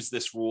might use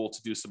this rule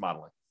to do some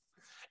modeling.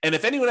 And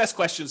if anyone has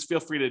questions,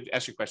 feel free to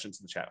ask your questions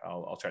in the chat.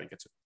 I'll try to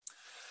get to it.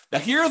 Now,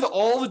 here are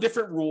all the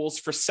different rules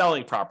for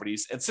selling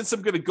properties. And since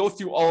I'm going to go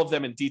through all of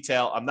them in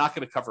detail, I'm not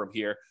going to cover them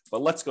here,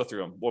 but let's go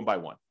through them one by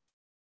one.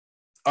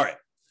 All right.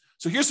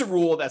 So here's a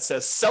rule that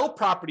says sell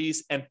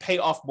properties and pay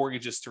off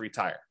mortgages to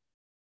retire.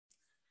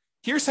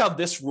 Here's how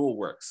this rule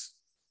works.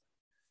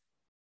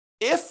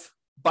 If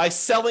by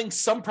selling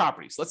some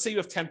properties, let's say you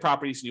have 10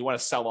 properties and you want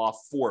to sell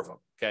off 4 of them,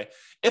 okay?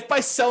 If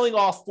by selling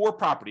off 4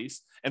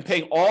 properties and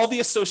paying all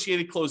the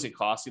associated closing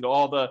costs,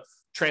 all the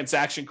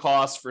transaction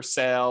costs for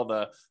sale,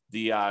 the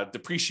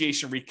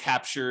depreciation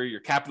recapture, your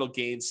capital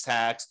gains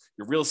tax,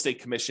 your real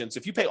estate commissions.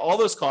 If you pay all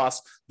those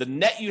costs, the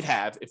net you'd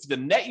have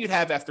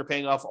after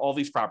paying off all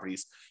these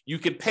properties, you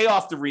could pay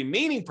off the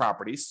remaining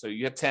properties. So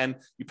you have 10,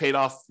 you paid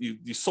off,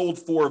 you sold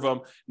 4 of them.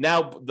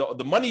 Now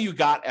the money you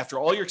got after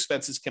all your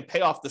expenses can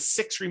pay off the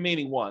 6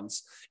 remaining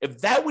ones.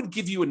 If that would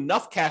give you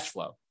enough cash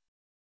flow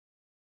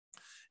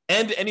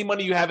and any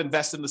money you have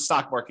invested in the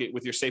stock market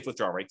with your safe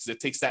withdrawal rate, because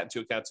it takes that into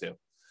account too,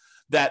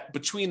 that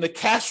between the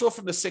cash flow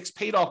from the 6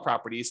 paid off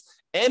properties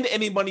and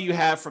any money you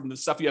have from the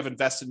stuff you have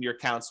invested in your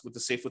accounts with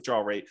the safe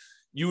withdrawal rate,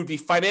 you would be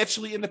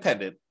financially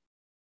independent.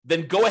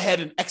 Then go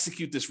ahead and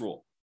execute this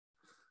rule.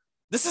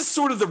 This is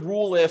sort of the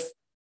rule if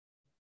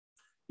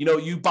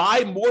you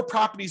buy more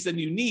properties than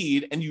you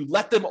need and you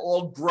let them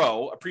all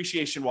grow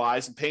appreciation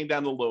wise and paying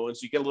down the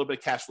loans, you get a little bit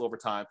of cash flow over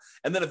time.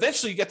 And then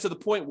eventually you get to the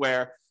point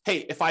where, hey,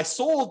 if I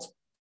sold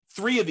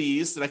 3 of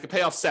these, then I could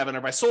pay off 7. Or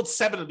if I sold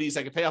 7 of these,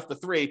 I could pay off the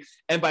 3.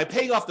 And by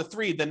paying off the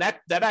 3, then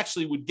that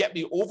actually would get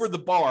me over the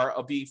bar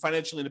of being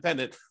financially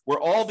independent, where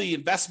all the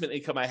investment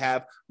income I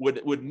have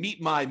would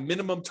meet my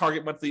minimum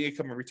target monthly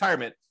income in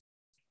retirement.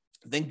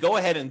 Then go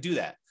ahead and do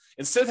that.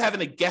 Instead of having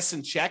to guess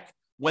and check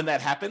when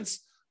that happens,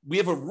 we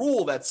have a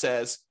rule that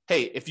says,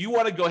 hey, if you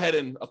want to go ahead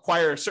and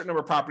acquire a certain number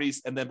of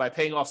properties, and then by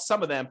paying off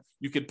some of them,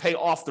 you could pay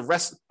off the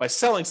rest. By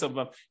selling some of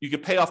them, you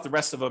could pay off the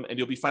rest of them and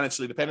you'll be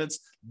financially independent.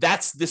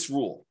 That's this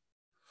rule.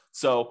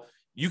 So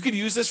you could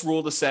use this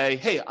rule to say,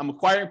 hey, I'm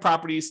acquiring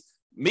properties.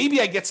 Maybe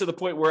I get to the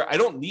point where I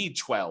don't need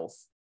 12,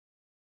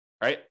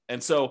 right?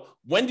 And so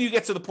when do you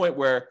get to the point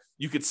where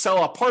you could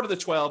sell a part of the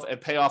 12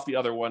 and pay off the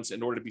other ones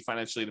in order to be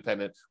financially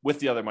independent with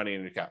the other money in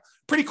your account?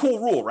 Pretty cool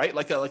rule, right?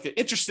 Like an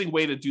interesting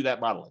way to do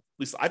that modeling. At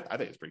least I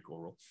think it's a pretty cool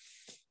rule.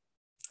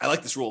 I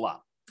like this rule a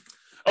lot.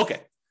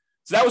 Okay,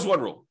 so that was one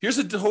rule. Here's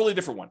a totally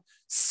different one.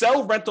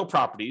 Sell rental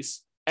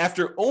properties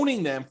after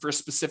owning them for a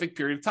specific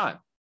period of time.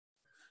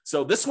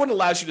 So this one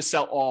allows you to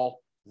sell all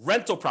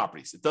rental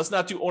properties. It does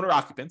not do owner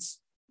occupants.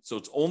 So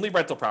it's only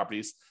rental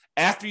properties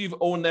after you've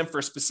owned them for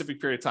a specific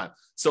period of time.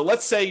 So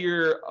let's say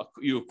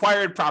you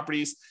acquired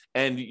properties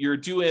and you're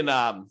doing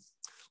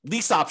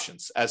lease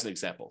options as an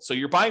example. So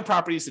you're buying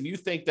properties and you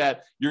think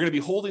that you're going to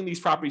be holding these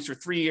properties for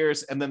 3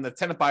 years and then the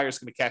tenant buyer is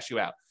going to cash you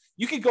out.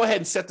 You can go ahead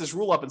and set this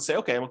rule up and say,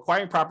 okay, I'm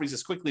acquiring properties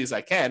as quickly as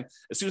I can.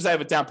 As soon as I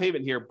have a down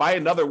payment here, buy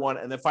another one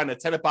and then find a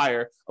tenant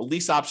buyer, a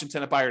lease option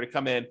tenant buyer to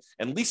come in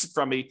and lease it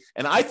from me.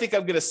 And I think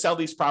I'm going to sell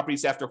these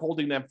properties after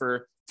holding them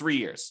for 3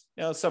 years.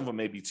 Some of them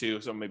may be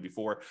 2, some may be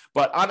 4,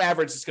 but on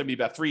average, it's going to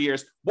be about 3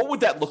 years. What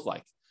would that look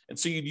like? And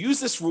so you'd use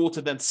this rule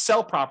to then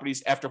sell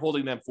properties after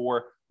holding them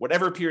for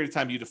whatever period of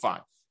time you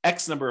define,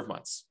 X number of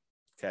months.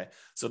 Okay.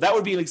 So that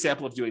would be an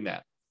example of doing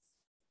that.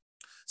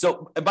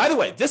 So, and by the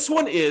way, this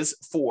one is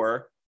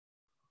for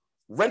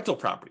rental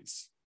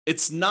properties.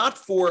 It's not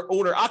for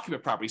owner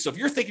occupant properties. So if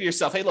you're thinking to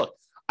yourself, hey, look,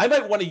 I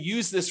might want to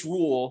use this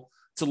rule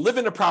to live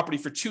in a property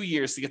for 2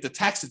 years to get the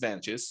tax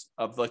advantages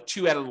of like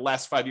 2 out of the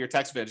last 5-year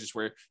tax advantages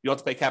where you don't have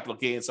to pay capital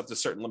gains up to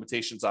certain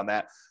limitations on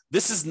that.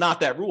 This is not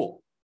that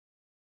rule.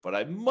 but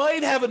I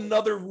might have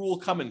another rule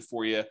coming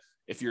for you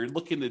if you're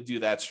looking to do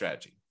that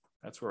strategy.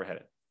 That's where we're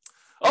headed.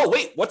 Oh,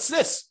 wait, what's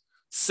this?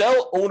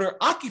 Sell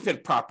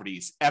owner-occupant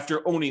properties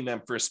after owning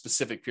them for a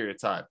specific period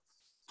of time.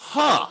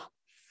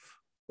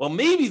 Well,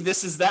 maybe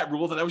this is that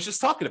rule that I was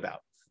just talking about.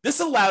 This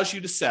allows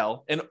you to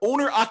sell an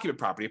owner-occupant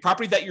property, a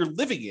property that you're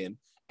living in,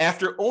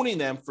 after owning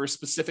them for a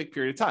specific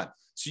period of time.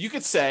 So you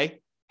could say,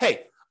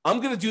 hey, I'm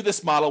going to do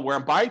this model where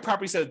I'm buying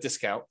properties at a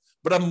discount,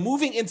 but I'm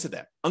moving into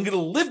them. I'm going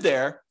to live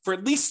there for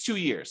at least 2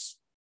 years.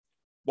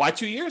 Why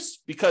 2 years?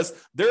 Because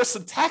there are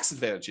some tax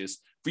advantages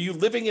for you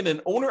living in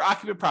an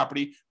owner-occupant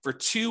property for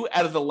 2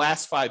 out of the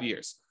last 5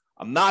 years.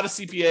 I'm not a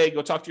CPA.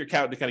 Go talk to your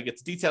accountant to kind of get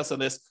the details on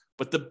this.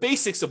 But the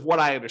basics of what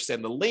I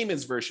understand, the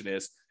layman's version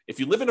is, if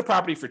you live in a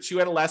property for 2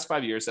 out of the last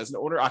 5 years as an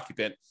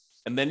owner-occupant,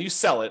 and then you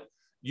sell it,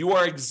 you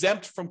are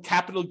exempt from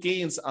capital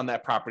gains on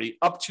that property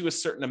up to a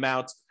certain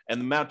amount,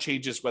 and the amount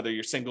changes whether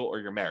you're single or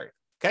you're married.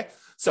 Okay,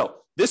 so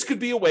this could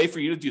be a way for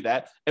you to do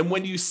that. And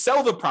when you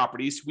sell the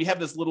properties, we have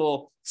this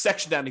little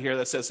section down here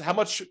that says how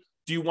much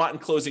do you want in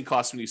closing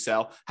costs when you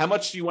sell? How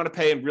much do you want to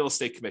pay in real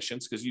estate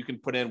commissions? Because you can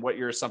put in what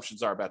your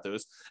assumptions are about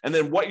those. And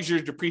then what is your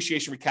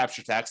depreciation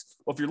recapture tax?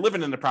 Well, if you're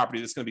living in the property,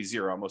 that's going to be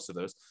zero on most of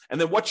those. And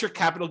then what's your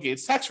capital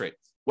gains tax rate?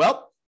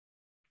 Well,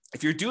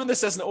 if you're doing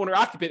this as an owner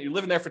occupant, you're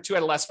living there for 2 out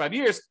of the last 5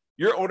 years,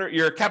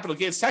 your capital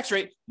gains tax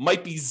rate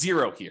might be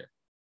zero here.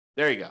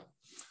 There you go.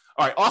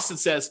 All right, Austin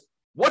says,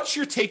 what's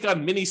your take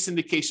on mini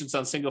syndications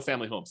on single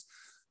family homes?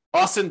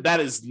 Austin, that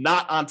is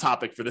not on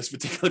topic for this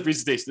particular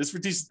presentation.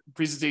 This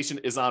presentation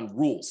is on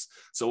rules.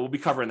 So we'll be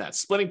covering that.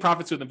 Splitting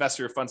profits with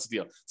investor or funds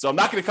deal. So I'm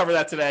not going to cover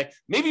that today.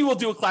 Maybe we'll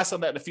do a class on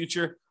that in the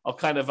future. I'll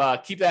kind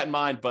of keep that in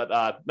mind, but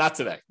not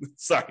today.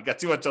 Sorry, got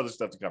too much other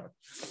stuff to cover.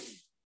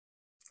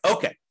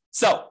 Okay,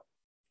 so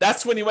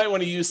that's when you might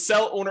want to use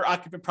sell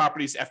owner-occupant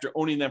properties after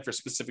owning them for a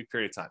specific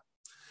period of time.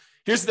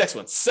 Here's the next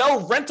one.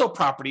 Sell rental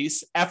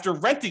properties after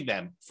renting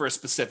them for a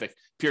specific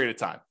period of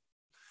time.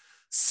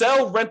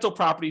 Sell rental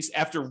properties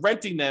after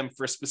renting them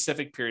for a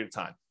specific period of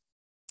time.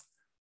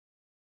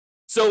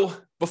 So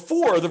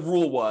before, the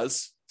rule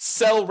was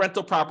sell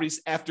rental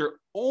properties after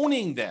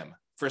owning them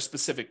for a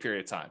specific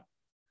period of time.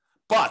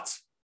 But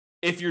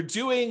if you're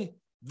doing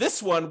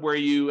this one where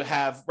you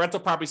have rental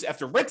properties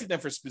after renting them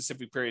for a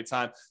specific period of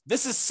time,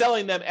 this is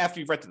selling them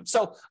after you've rented them.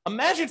 So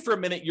imagine for a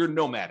minute you're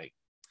nomading,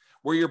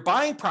 where you're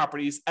buying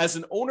properties as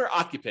an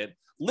owner-occupant,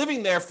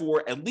 living there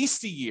for at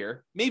least a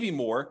year, maybe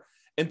more,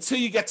 until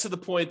you get to the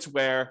point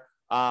where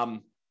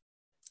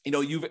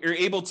you're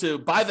able to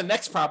buy the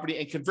next property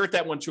and convert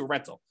that one to a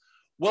rental.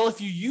 Well, if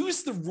you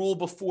use the rule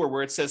before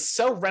where it says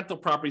sell rental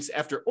properties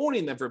after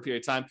owning them for a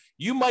period of time,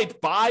 you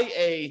might buy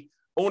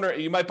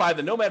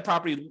the nomad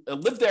property,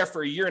 live there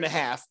for a year and a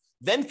half,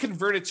 then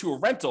convert it to a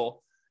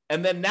rental.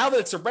 And then now that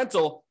it's a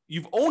rental,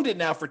 you've owned it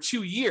now for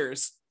 2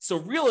 years. So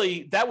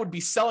really, that would be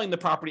selling the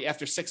property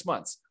after 6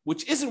 months,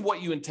 which isn't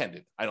what you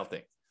intended, I don't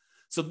think.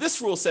 So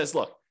this rule says,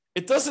 look,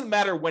 it doesn't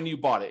matter when you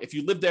bought it. If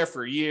you lived there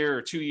for a year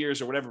or 2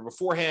 years or whatever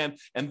beforehand,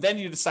 and then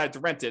you decide to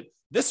rent it,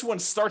 this one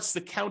starts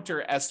the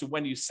counter as to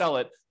when you sell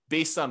it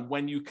based on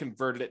when you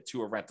converted it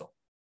to a rental.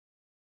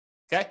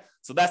 Okay,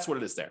 so that's what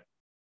it is there.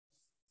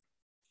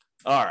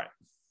 All right.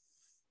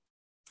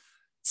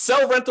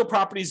 Sell rental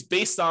properties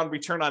based on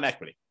return on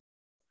equity.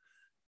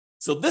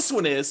 So this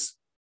one is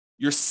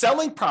you're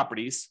selling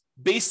properties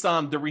based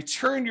on the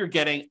return you're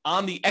getting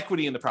on the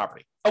equity in the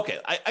property. Okay,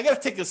 I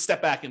got to take a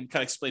step back and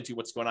kind of explain to you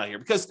what's going on here,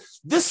 because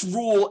this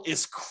rule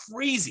is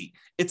crazy.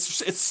 It's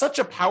such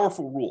a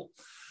powerful rule.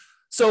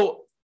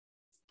 So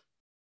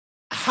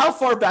how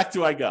far back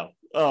do I go?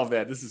 Oh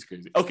man, this is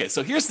crazy. Okay,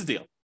 so here's the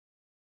deal.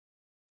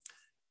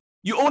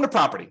 You own a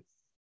property,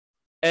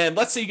 and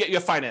let's say you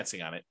have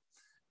financing on it,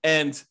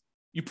 and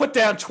you put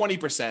down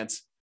 20%,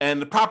 and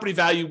the property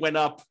value went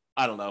up,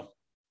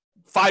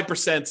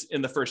 5%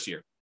 in the first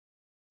year.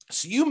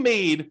 So you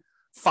made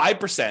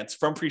 5%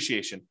 from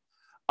appreciation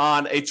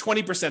on a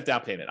 20%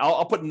 down payment.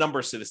 I'll put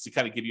numbers to this to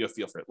kind of give you a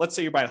feel for it. Let's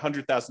say you're buying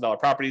 $100,000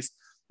 properties.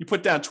 You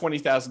put down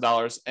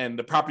 $20,000 and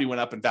the property went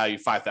up in value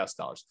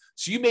 $5,000.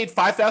 So you made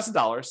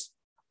 $5,000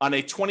 on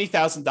a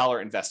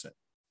 $20,000 investment,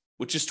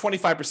 which is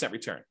 25%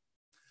 return.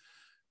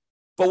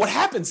 But what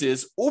happens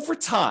is over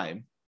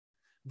time,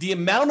 the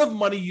amount of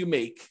money you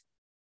make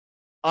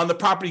on the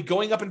property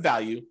going up in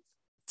value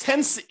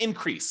tends to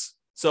increase.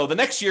 So the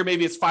next year,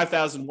 maybe it's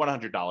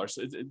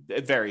 $5,100.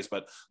 It varies,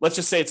 but let's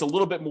just say it's a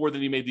little bit more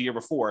than you made the year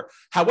before.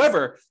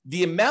 However,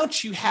 the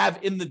amount you have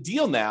in the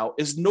deal now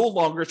is no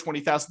longer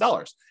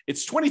 $20,000.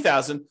 It's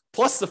 $20,000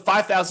 plus the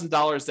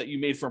 $5,000 that you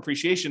made from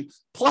appreciation,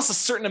 plus a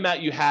certain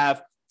amount you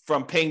have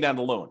from paying down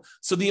the loan.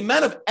 So the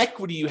amount of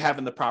equity you have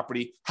in the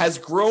property has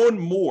grown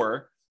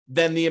more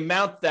than the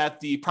amount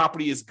that the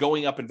property is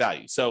going up in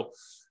value. So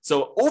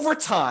over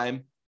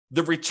time,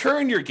 the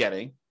return you're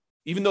getting,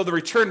 even though the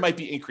return might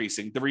be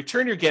increasing, the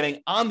return you're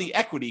getting on the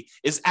equity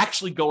is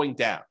actually going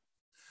down.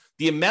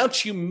 The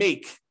amount you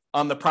make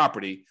on the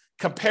property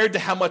compared to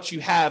how much you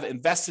have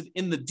invested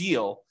in the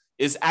deal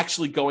is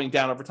actually going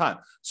down over time.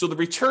 So the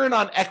return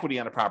on equity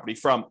on a property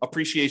from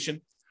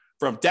appreciation,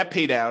 from debt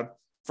pay down,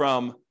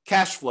 from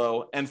cash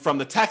flow and from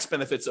the tax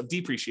benefits of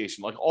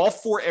depreciation. Like all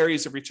four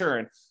areas of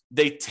return,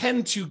 they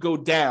tend to go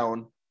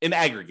down in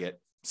aggregate.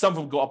 Some of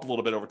them go up a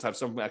little bit over time.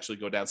 Some of them actually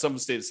go down. Some of them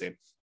stay the same.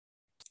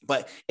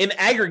 But in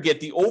aggregate,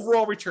 the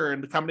overall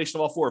return, the combination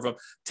of all four of them,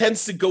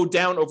 tends to go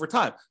down over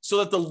time. So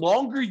that the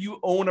longer you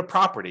own a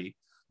property,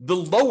 the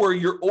lower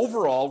your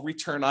overall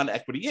return on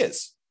equity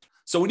is.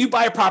 So when you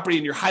buy a property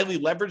and you're highly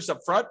leveraged up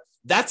front,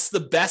 that's the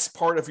best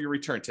part of your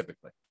return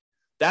typically.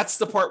 That's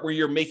the part where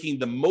you're making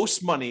the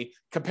most money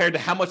compared to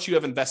how much you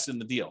have invested in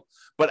the deal.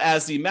 But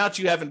as the amount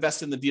you have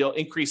invested in the deal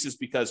increases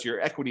because your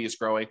equity is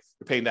growing,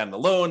 you're paying down the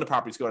loan, the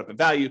property's going up in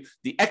value,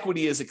 the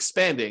equity is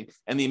expanding,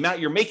 and the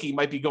amount you're making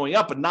might be going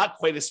up, but not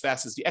quite as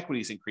fast as the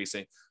equity is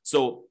increasing.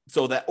 So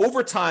that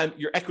over time,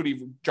 your equity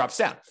drops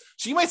down.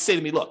 So you might say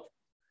to me, look,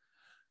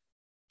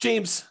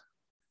 James,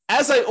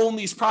 as I own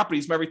these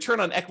properties, my return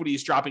on equity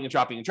is dropping and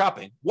dropping and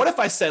dropping. What if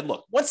I said,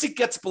 look, once it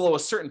gets below a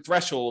certain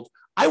threshold,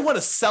 I want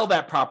to sell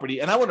that property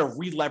and I want to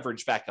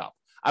re-leverage back up.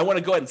 I want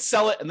to go ahead and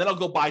sell it, and then I'll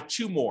go buy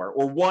two more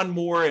or one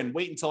more and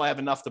wait until I have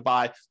enough to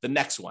buy the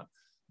next one.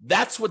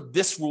 That's what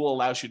this rule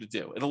allows you to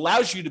do. It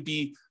allows you to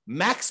be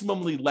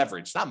maximally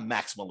leveraged, not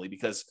maximally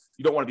because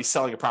you don't want to be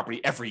selling a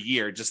property every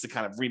year just to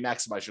kind of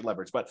re-maximize your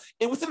leverage, but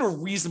within a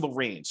reasonable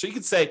range. So you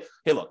can say,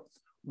 hey, look,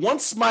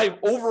 once my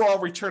overall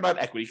return on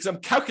equity, because I'm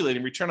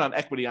calculating return on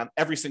equity on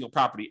every single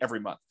property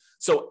every month.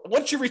 So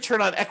once your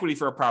return on equity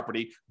for a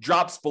property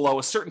drops below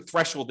a certain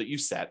threshold that you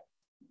set,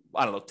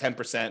 I don't know, 10%,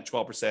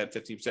 12%,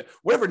 15%,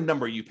 whatever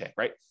number you pick,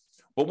 right?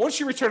 But once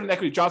your return on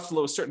equity drops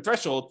below a certain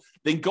threshold,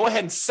 then go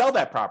ahead and sell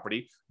that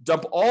property,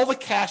 dump all the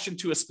cash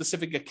into a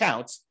specific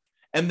account,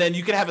 and then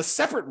you can have a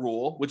separate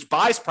rule which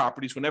buys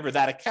properties whenever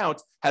that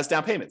account has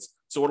down payments.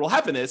 So what will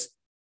happen is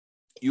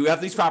you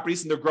have these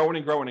properties and they're growing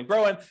and growing and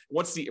growing.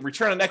 Once the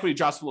return on equity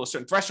drops below a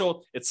certain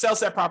threshold, it sells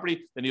that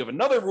property. Then you have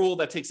another rule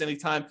that takes any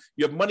time.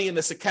 You have money in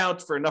this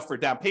account for enough for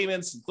down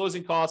payments and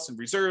closing costs and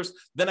reserves.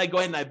 Then I go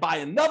ahead and I buy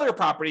another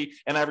property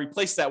and I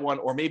replace that one.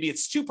 Or maybe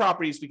it's two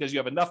properties because you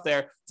have enough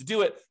there to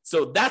do it.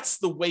 So that's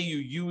the way you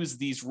use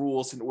these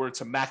rules in order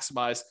to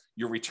maximize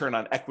your return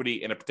on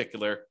equity in a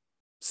particular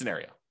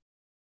scenario.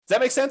 Does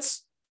that make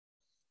sense?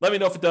 Let me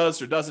know if it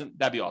does or doesn't.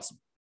 That'd be awesome.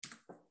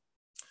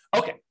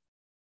 Okay.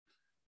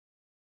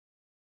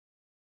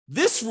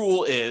 This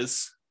rule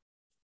is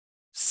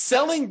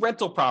selling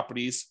rental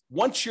properties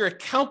once your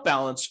account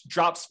balance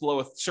drops below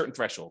a certain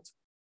threshold.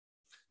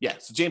 Yeah,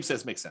 so James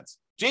says makes sense.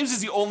 James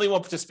is the only one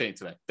participating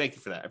today. Thank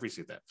you for that. I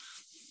appreciate that.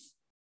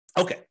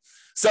 Okay,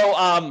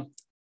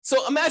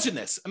 so imagine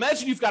this.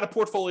 Imagine you've got a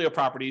portfolio of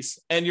properties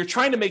and you're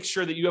trying to make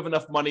sure that you have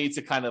enough money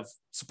to kind of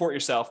support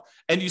yourself,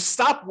 and you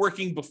stop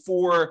working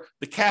before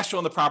the cash flow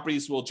on the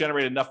properties will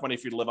generate enough money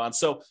for you to live on.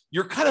 So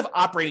you're kind of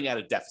operating at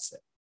a deficit.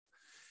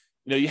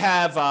 You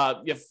have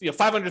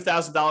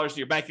 $500,000 in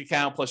your bank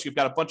account, plus you've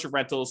got a bunch of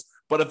rentals,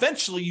 but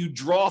eventually you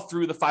draw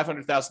through the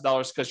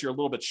 $500,000 because you're a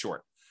little bit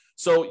short.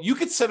 So you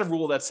could set a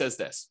rule that says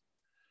this: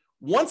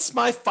 once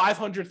my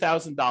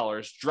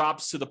 $500,000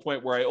 drops to the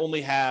point where I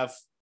only have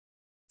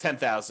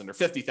 $10,000 or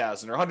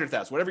 $50,000 or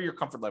 $100,000, whatever your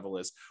comfort level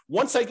is,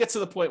 once I get to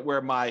the point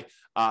where my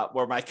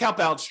account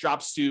balance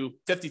drops to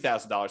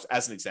 $50,000,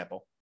 as an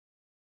example,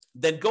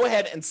 then go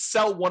ahead and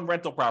sell one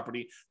rental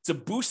property to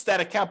boost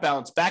that account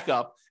balance back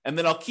up. And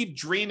then I'll keep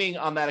draining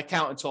on that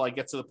account until I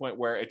get to the point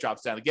where it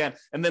drops down again,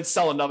 and then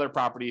sell another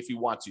property if you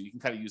want to. You can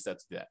kind of use that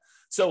to do that.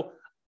 So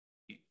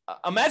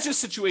imagine a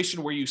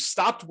situation where you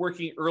stopped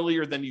working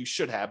earlier than you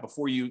should have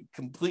before you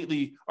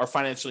completely are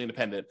financially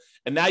independent.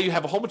 And now you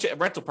have a whole bunch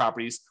of rental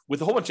properties with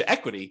a whole bunch of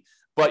equity,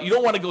 but you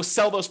don't want to go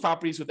sell those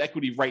properties with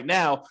equity right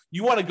now.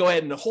 You want to go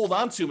ahead and hold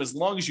on to them as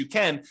long as you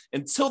can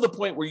until the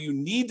point where you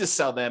need to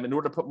sell them in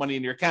order to put money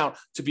in your account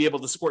to be able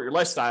to support your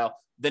lifestyle.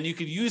 Then you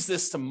could use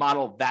this to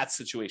model that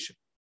situation.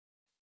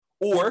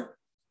 Or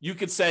you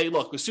could say,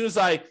 look, as soon as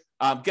I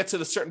get to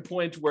the certain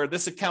point where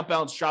this account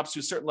balance drops to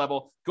a certain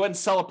level, go ahead and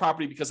sell a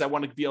property because I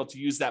want to be able to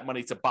use that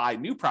money to buy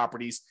new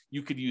properties.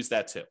 You could use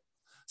that too.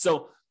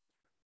 So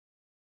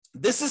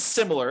this is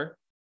similar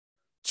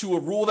to a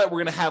rule that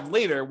we're going to have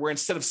later, where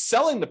instead of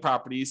selling the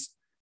properties,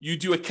 you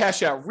do a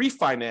cash out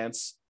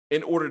refinance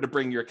in order to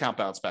bring your account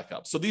balance back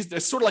up. So they're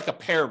sort of like a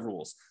pair of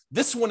rules.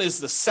 This one is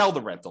the sell the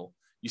rental.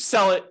 You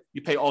sell it,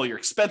 you pay all your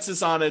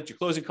expenses on it, your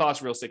closing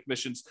costs, real estate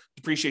commissions,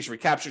 depreciation,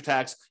 recapture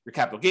tax, your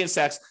capital gains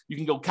tax. You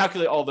can go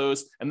calculate all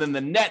those, and then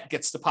the net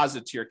gets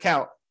deposited to your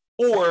account.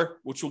 Or,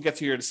 which we'll get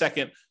to here in a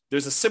second,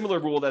 there's a similar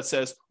rule that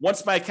says,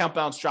 once my account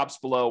balance drops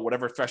below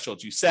whatever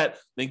threshold you set,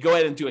 then go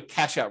ahead and do a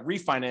cash out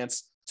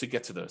refinance to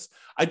get to those.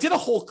 I did a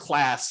whole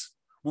class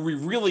where we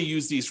really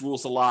use these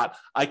rules a lot.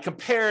 I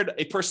compared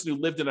a person who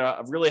lived in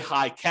a really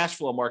high cash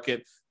flow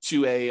market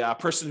to a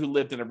person who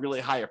lived in a really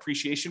high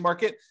appreciation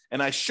market.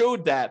 And I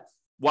showed that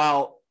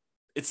while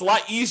it's a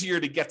lot easier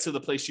to get to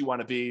the place you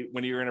want to be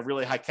when you're in a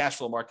really high cash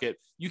flow market,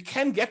 you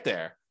can get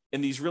there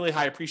in these really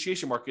high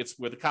appreciation markets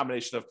with a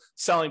combination of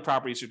selling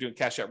properties or doing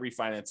cash out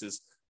refinances.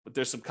 But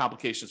there's some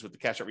complications with the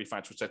cash out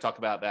refinance, which I talk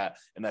about that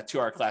in that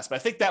 2-hour class. But I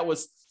think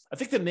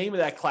the name of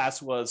that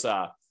class was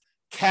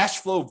cash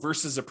flow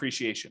versus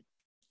appreciation.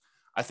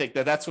 I think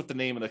that's what the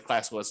name of the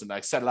class was. And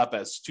I set it up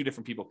as two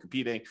different people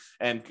competing,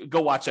 and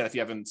go watch that if you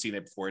haven't seen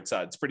it before.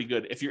 It's pretty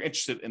good if you're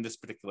interested in this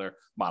particular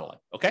modeling.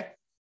 Okay.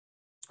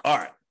 All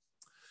right.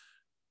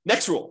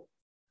 Next rule: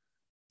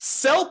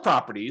 sell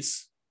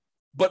properties,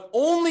 but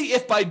only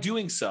if by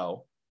doing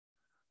so,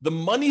 the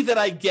money that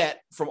I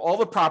get from all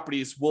the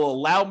properties will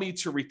allow me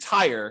to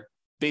retire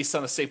based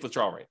on a safe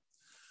withdrawal rate.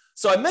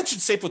 So I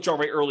mentioned safe withdrawal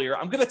rate earlier.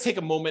 I'm going to take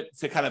a moment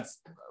to kind of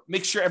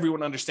make sure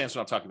everyone understands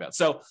what I'm talking about.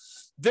 So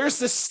there's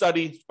this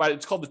study,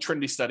 it's called the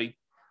Trinity study.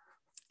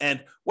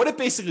 And what it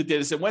basically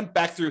did is it went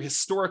back through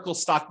historical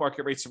stock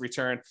market rates of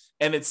return.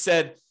 And it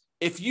said,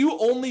 if you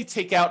only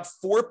take out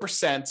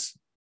 4%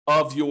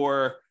 of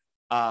your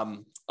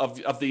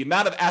of the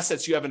amount of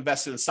assets you have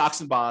invested in stocks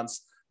and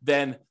bonds,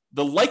 then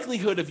the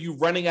likelihood of you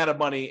running out of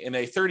money in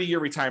a 30-year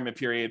retirement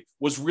period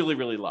was really,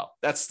 really low.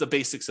 That's the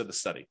basics of the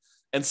study.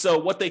 And so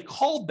what they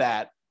called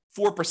that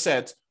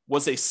 4%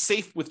 was a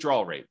safe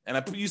withdrawal rate. And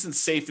I'm using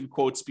safe in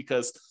quotes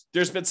because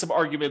there's been some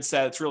arguments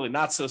that it's really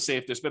not so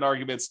safe. There's been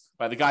arguments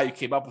by the guy who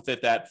came up with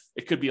it that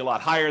it could be a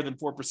lot higher than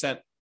 4%.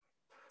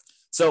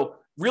 So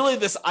really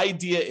this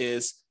idea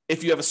is,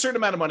 if you have a certain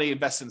amount of money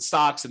invested in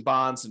stocks and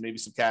bonds and maybe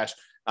some cash,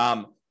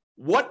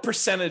 what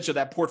percentage of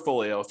that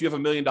portfolio, if you have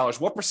 $1 million,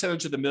 what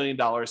percentage of the $1 million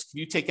can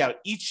you take out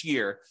each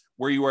year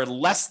where you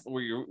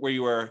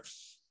are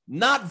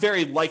not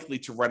very likely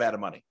to run out of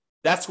money?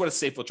 That's what a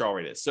safe withdrawal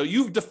rate is. So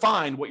you've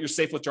defined what your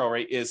safe withdrawal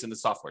rate is in the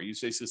software. You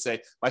basically say,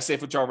 my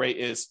safe withdrawal rate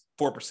is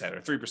 4% or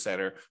 3%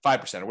 or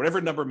 5% or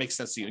whatever number makes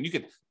sense to you. And you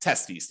can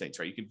test these things,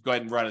 right? You can go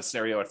ahead and run a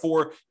scenario at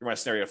 4, you run a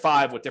scenario at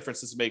 5. What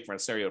difference does it make? Run a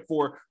scenario at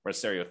 4, run a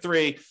scenario at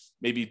 3,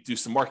 maybe do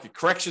some market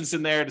corrections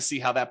in there to see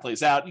how that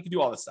plays out. You can do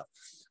all this stuff.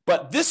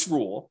 But this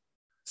rule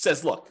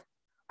says, look,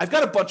 I've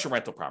got a bunch of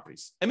rental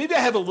properties, and maybe I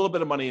have a little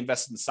bit of money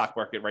invested in the stock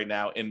market right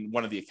now in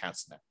one of the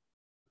accounts in there.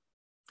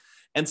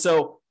 And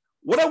so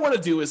what I want to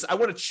do is I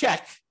want to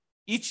check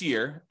each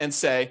year and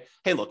say,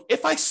 hey, look,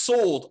 if I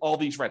sold all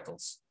these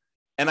rentals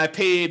and I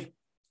paid,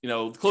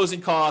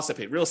 closing costs, I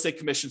paid real estate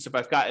commissions if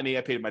I've got any,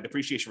 I paid my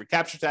depreciation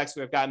recapture tax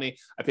if I've got any,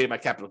 I paid my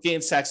capital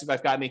gains tax if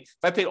I've got any.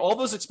 If I paid all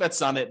those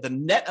expenses on it, the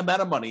net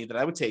amount of money that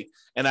I would take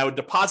and I would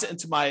deposit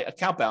into my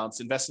account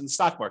balance, invest in the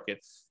stock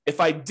market. If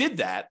I did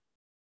that,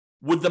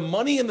 would the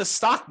money in the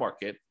stock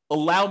market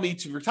allow me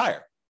to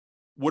retire?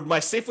 Would my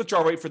safe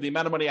withdrawal rate for the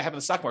amount of money I have in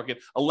the stock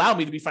market allow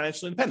me to be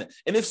financially independent?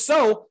 And if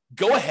so,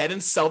 go ahead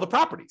and sell the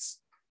properties.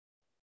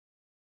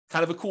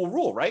 Kind of a cool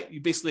rule, right?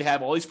 You basically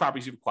have all these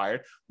properties you've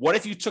acquired. What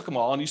if you took them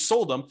all and you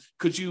sold them?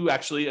 Could you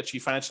actually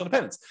achieve financial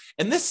independence?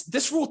 And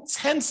this rule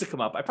tends to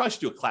come up. I probably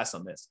should do a class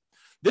on this.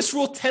 This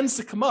rule tends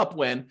to come up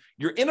when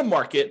you're in a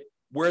market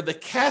where the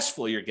cash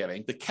flow you're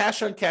getting, the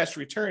cash on cash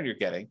return you're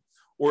getting,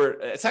 or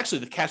it's actually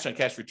the cash on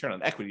cash return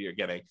on equity you're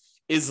getting,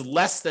 is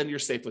less than your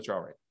safe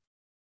withdrawal rate.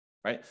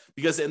 Right?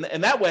 Because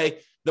in that way,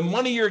 the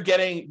money you're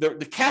getting,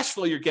 the cash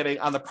flow you're getting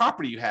on the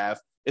property you have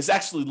is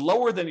actually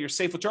lower than your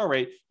safe withdrawal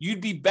rate.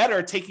 You'd be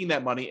better taking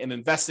that money and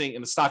investing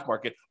in the stock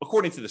market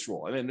according to this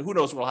rule. And then who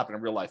knows what will happen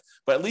in real life.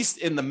 But at least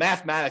in the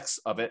mathematics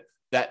of it,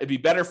 that it'd be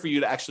better for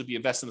you to actually be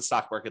investing in the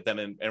stock market than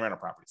in rental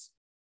properties,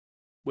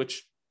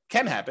 which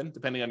can happen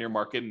depending on your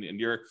market and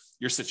your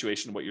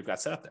situation and what you've got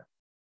set up there.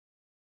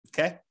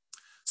 Okay?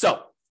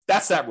 So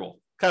that's that rule.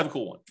 Kind of a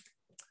cool one.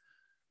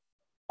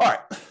 All right.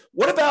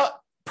 What about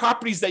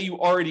properties that you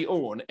already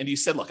own? And you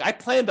said, look, I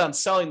planned on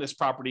selling this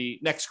property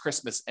next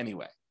Christmas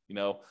anyway.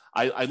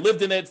 I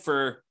lived in it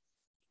for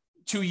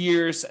 2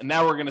 years and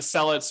now we're going to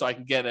sell it so I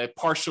can get a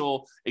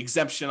partial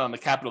exemption on the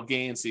capital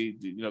gains.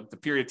 The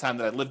period of time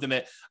that I lived in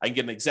it, I can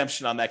get an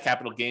exemption on that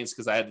capital gains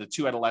because I had the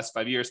 2 out of the last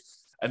 5 years.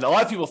 And a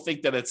lot of people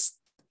think that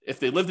if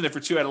they lived in it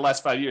for 2 out of the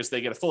last 5 years, they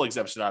get a full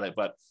exemption on it.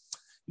 But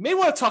you may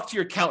want to talk to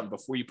your accountant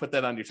before you put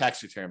that on your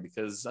tax return,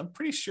 because I'm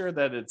pretty sure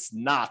that it's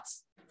not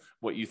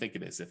what you think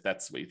it is, if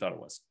that's what you thought it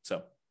was.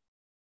 So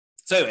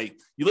anyway,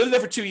 you lived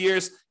there for 2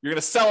 years. You're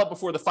going to sell it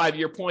before the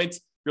 5-year point.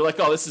 You're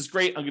like, oh, this is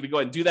great. I'm going to go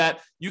ahead and do that.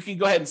 You can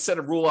go ahead and set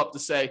a rule up to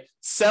say,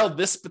 sell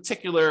this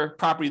particular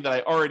property that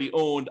I already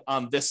owned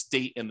on this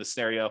date in the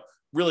scenario.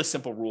 Really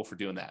simple rule for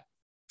doing that.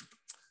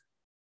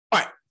 All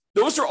right.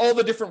 Those are all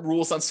the different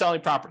rules on selling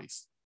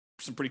properties.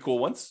 Some pretty cool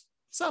ones.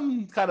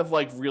 Some kind of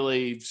like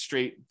really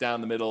straight down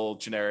the middle,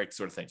 generic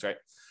sort of things, right?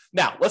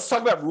 Now, let's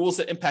talk about rules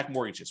that impact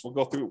mortgages. We'll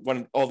go through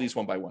all these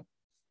one by one.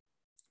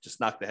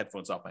 Just knock the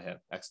headphones off my head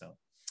accidentally.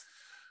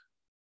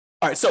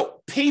 All right,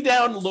 so pay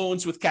down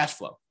loans with cash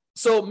flow.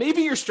 So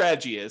maybe your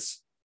strategy is,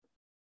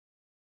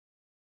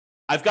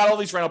 I've got all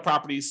these rental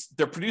properties.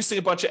 They're producing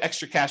a bunch of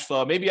extra cash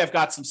flow. Maybe I've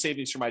got some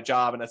savings for my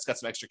job and that's got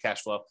some extra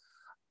cash flow.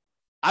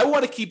 I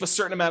want to keep a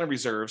certain amount of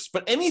reserves,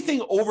 but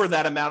anything over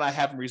that amount I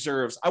have in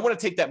reserves, I want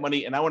to take that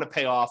money and I want to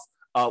pay off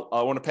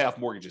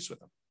mortgages with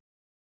them.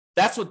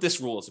 That's what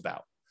this rule is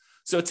about.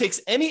 So it takes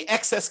any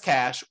excess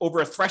cash over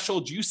a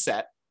threshold you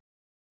set,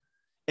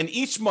 and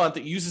each month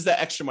it uses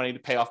that extra money to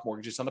pay off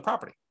mortgages on the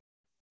property.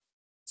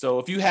 So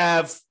if you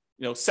have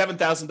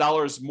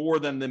 $7,000 more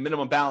than the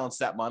minimum balance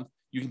that month,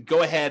 you can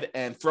go ahead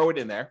and throw it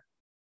in there.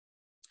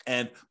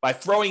 And by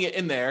throwing it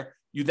in there,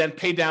 you then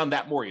pay down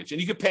that mortgage. And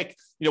you can pick,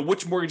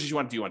 which mortgages you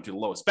want to do. You want to do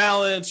the lowest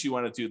balance, you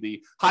want to do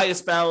the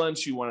highest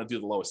balance, you want to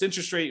do the lowest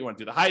interest rate, you want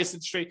to do the highest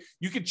interest rate.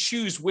 You can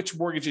choose which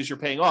mortgages you're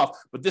paying off,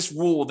 but this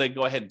rule will then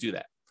go ahead and do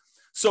that.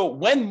 So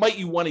when might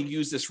you want to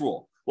use this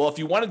rule? Well, if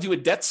you want to do a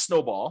debt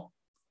snowball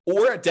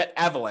or a debt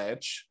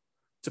avalanche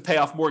to pay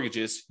off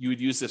mortgages, you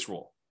would use this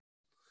rule.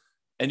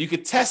 And you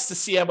could test to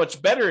see how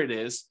much better it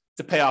is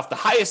to pay off the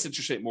highest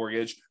interest rate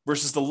mortgage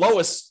versus the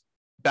lowest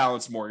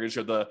balance mortgage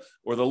or the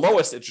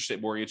lowest interest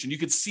rate mortgage. And you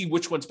could see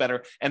which one's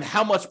better and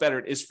how much better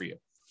it is for you.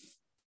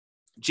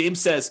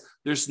 James says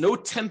there's no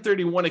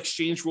 1031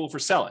 exchange rule for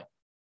selling.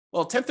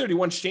 Well,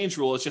 1031 exchange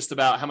rule is just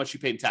about how much you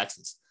pay in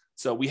taxes.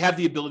 So we have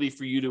the ability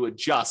for you to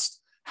adjust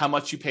how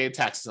much you pay in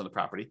taxes on the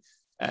property.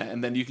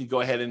 And then you can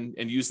go ahead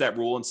and use that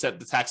rule and set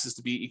the taxes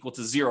to be equal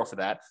to 0 for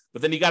that.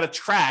 But then you got to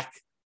track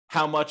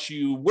how much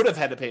you would have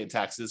had to pay in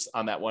taxes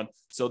on that one.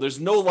 So there's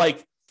no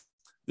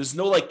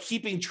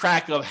keeping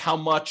track of how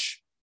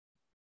much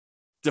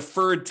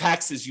deferred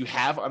taxes you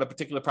have on a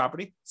particular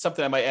property,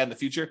 something I might add in the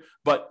future,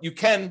 but you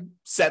can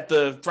set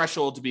the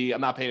threshold to be,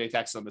 I'm not paying any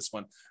taxes on this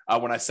one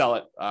when I sell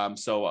it.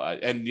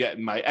 And yet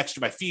my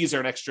fees are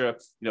an extra,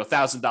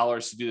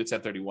 $1,000 to do the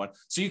 1031.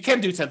 So you can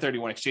do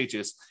 1031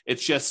 exchanges.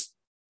 It's just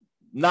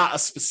not a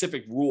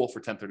specific rule for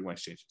 1031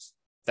 exchanges.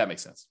 If that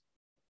makes sense.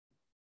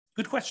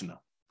 Good question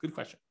though. Good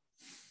question.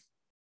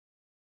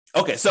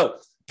 Okay, so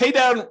pay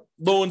down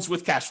loans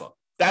with cash flow.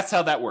 That's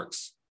how that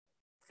works.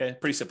 Okay,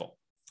 pretty simple.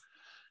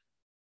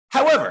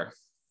 However,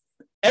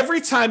 every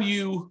time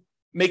you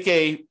make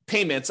a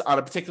payment on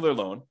a particular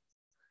loan,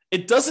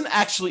 it doesn't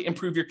actually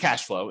improve your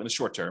cash flow in the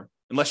short term,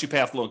 unless you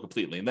pay off the loan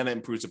completely, and then it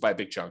improves it by a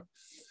big chunk.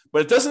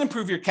 But it doesn't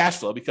improve your cash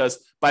flow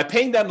because by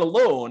paying down the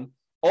loan,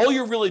 all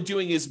you're really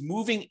doing is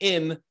moving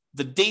in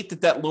the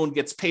date that loan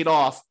gets paid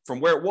off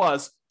from where it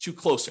was to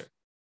closer.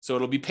 So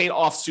it'll be paid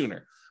off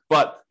sooner.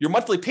 But your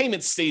monthly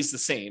payment stays the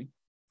same.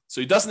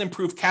 So it doesn't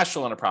improve cash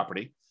flow on a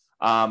property.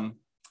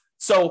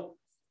 So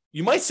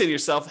you might say to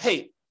yourself,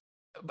 hey,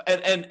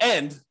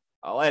 and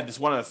I'll add this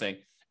one other thing.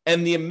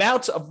 And the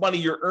amount of money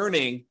you're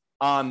earning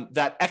on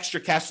that extra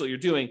cash flow you're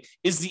doing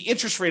is the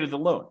interest rate of the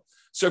loan.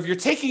 So if you're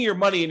taking your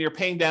money and you're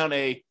paying down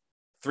a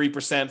 3%,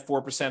 4%,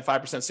 5%,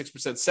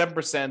 6%,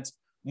 7%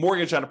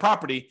 mortgage on a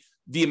property,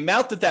 the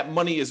amount that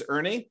money is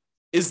earning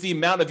is the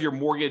amount of your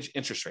mortgage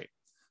interest rate.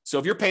 So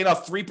if you're paying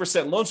off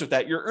 3% loans with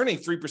that, you're earning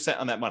 3%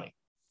 on that money.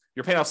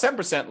 You're paying off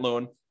 7%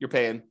 loan, you're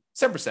paying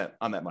 7%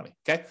 on that money,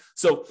 okay?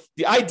 So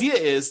the idea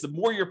is the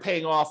more you're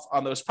paying off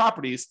on those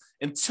properties,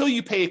 until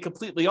you pay it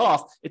completely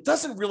off, it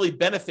doesn't really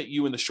benefit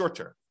you in the short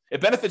term.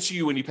 It benefits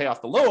you when you pay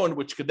off the loan,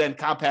 which could then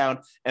compound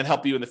and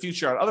help you in the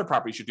future on other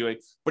properties you're doing,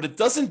 but it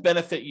doesn't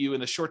benefit you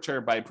in the short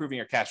term by improving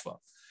your cash flow.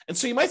 And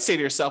so you might say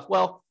to yourself,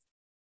 well,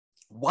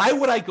 why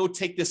would I go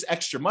take this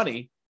extra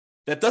money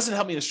that doesn't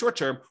help me in the short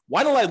term?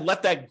 Why don't I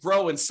let that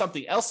grow in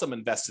something else I'm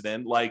invested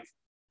in, like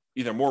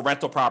either more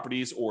rental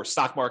properties or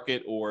stock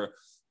market or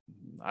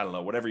I don't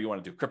know, whatever you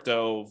want to do,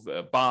 crypto,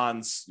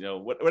 bonds,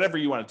 whatever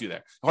you want to do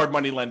there, hard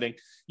money lending.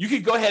 You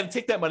could go ahead and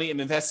take that money and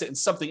invest it in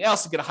something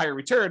else and get a higher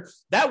return.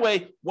 That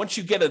way, once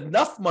you get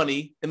enough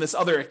money in this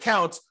other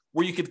account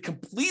where you could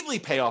completely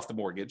pay off the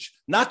mortgage,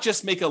 not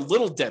just make a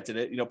little dent in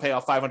it, pay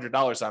off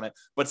 $500 on it,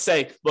 but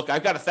say, look, I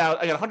got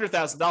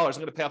 $100,000. I'm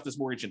going to pay off this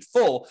mortgage in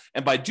full.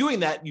 And by doing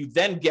that, you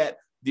then get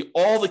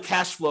all the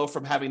cash flow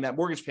from having that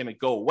mortgage payment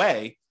go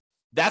away.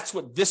 That's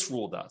what this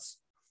rule does.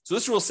 So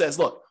this rule says,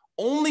 look,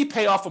 only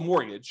pay off a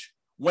mortgage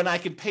when I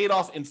can pay it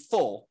off in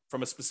full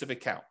from a specific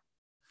account.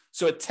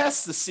 So it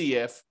tests to see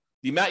if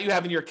the amount you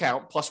have in your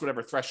account plus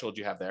whatever threshold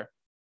you have there.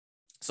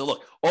 So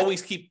look,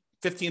 always keep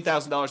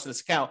 $15,000 in this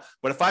account.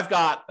 But if I've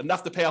got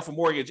enough to pay off a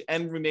mortgage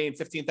and remain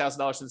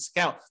 $15,000 in this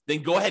account,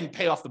 then go ahead and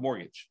pay off the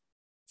mortgage.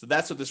 So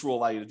that's what this rule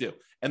allows you to do.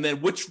 And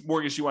then which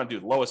mortgage you want to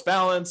do, the lowest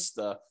balance,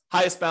 the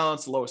highest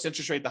balance, the lowest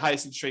interest rate, the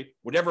highest interest rate,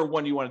 whatever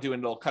one you want to do,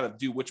 and it'll kind of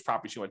do which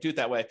properties you want to do it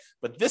that way.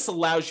 But this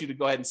allows you to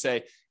go ahead and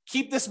say,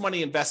 keep this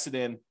money invested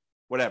in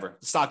whatever,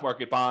 the stock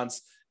market,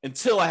 bonds,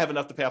 until I have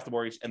enough to pay off the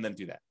mortgage, and then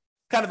do that.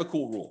 Kind of a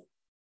cool rule.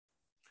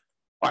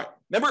 All right.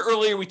 Remember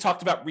earlier we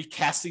talked about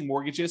recasting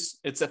mortgages?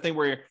 It's that thing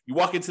where you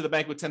walk into the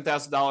bank with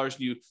 $10,000,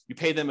 you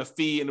pay them a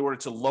fee in order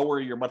to lower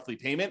your monthly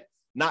payment,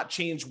 not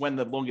change when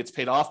the loan gets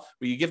paid off,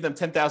 but you give them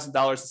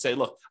 $10,000 and say,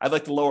 look, I'd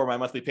like to lower my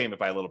monthly payment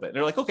by a little bit. And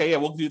they're like, okay, yeah,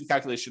 we'll do the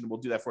calculation. We'll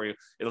do that for you.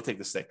 It'll take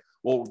this thing.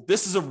 Well,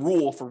 this is a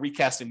rule for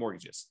recasting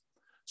mortgages.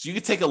 So you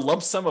could take a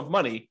lump sum of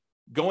money,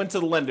 go into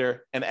the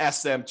lender and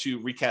ask them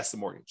to recast the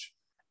mortgage.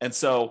 And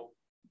so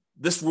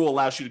this rule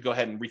allows you to go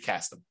ahead and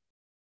recast them.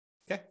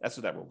 Okay, that's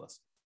what that rule does.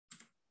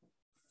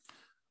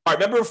 All right,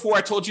 remember before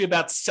I told you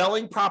about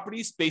selling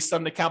properties based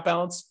on the account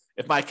balance?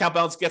 If my account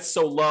balance gets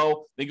so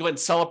low, then go ahead and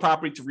sell a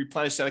property to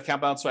replenish that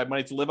account balance so I have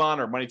money to live on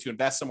or money to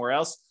invest somewhere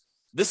else.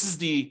 This is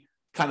the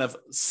kind of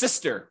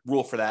sister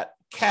rule for that,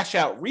 cash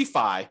out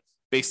refi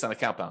based on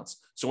account balance.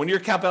 So when your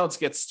account balance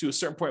gets to a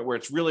certain point where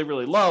it's really,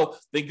 really low,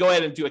 then go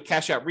ahead and do a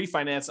cash out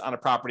refinance on a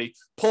property,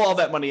 pull all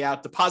that money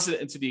out, deposit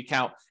it into the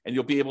account, and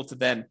you'll be able to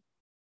then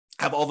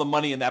have all the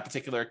money in that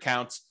particular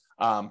account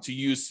to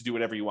use to do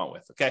whatever you want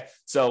with. Okay.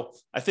 So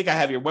I think I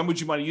have here, when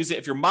would you want to use it?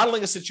 If you're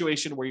modeling a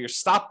situation where you're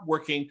stopped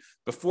working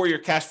before your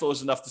cash flow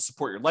is enough to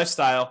support your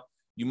lifestyle,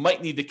 you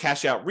might need to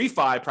cash out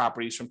refi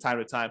properties from time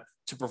to time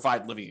to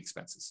provide living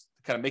expenses,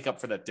 to kind of make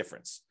up for that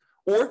difference.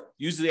 Or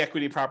use the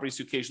equity properties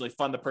to occasionally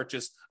fund the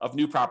purchase of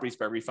new properties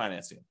by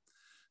refinancing them.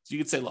 So you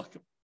could say, look,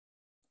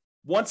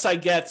 once I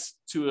get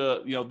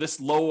to this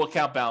low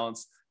account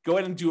balance, go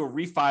ahead and do a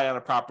refi on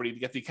a property to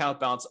get the account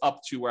balance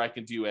up to where I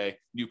can do a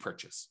new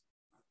purchase.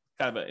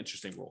 Kind of an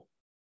interesting rule.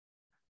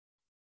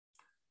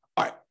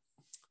 All right.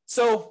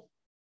 So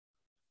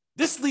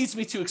this leads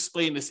me to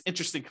explain this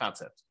interesting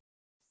concept.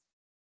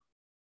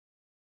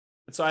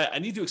 And so I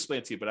need to explain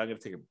it to you, but I'm going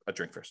to take a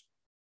drink first.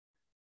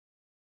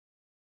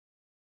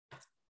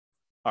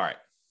 All right.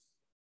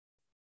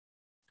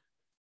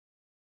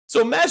 So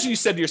imagine you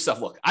said to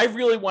yourself, look, I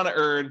really want to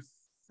earn,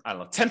 I don't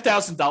know,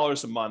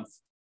 $10,000 a month.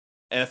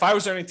 And if I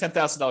was earning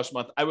 $10,000 a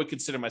month, I would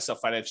consider myself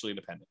financially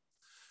independent,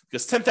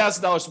 because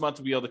 $10,000 a month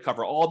would be able to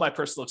cover all of my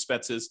personal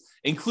expenses,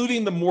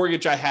 including the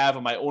mortgage I have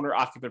on my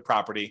owner-occupant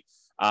property,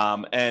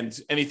 and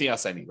anything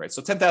else I need, right?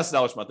 So $10,000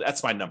 a month,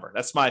 that's my number.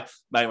 That's my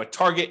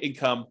target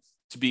income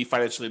to be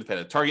financially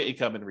independent, target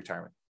income in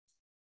retirement.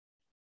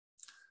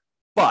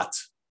 But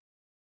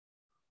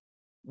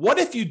what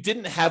if you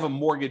didn't have a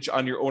mortgage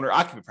on your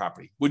owner-occupant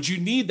property? Would you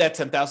need that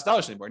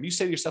 $10,000 anymore? And you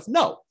say to yourself,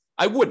 no,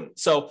 I wouldn't.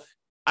 So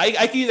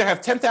I can either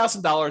have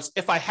 $10,000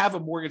 if I have a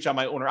mortgage on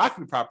my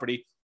owner-occupant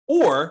property,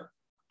 or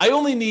I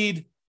only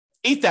need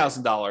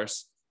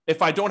 $8,000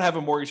 if I don't have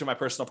a mortgage on my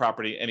personal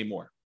property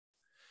anymore.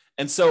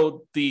 And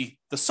so the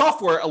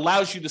software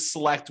allows you to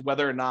select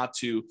whether or not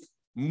to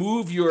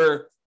move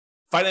your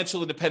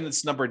financial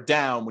independence number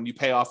down when you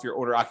pay off your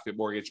owner-occupant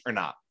mortgage or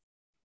not.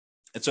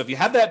 And so if you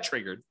have that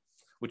triggered,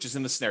 which is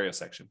in the scenario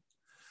section,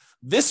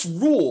 this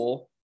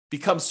rule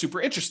becomes super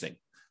interesting,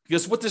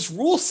 because what this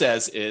rule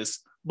says is,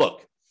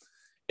 look,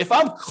 if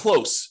I'm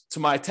close to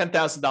my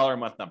 $10,000 a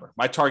month number,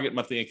 my target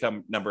monthly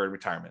income number in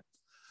retirement,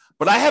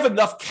 but I have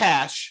enough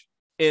cash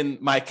in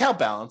my account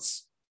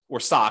balance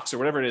or stocks or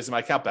whatever it is in my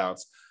account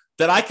balance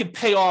that I could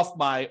pay off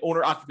my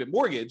owner-occupant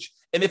mortgage,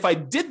 and if I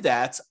did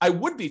that, I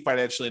would be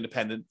financially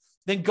independent,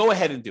 then go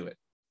ahead and do it.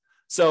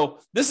 So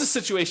this is a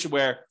situation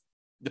where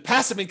the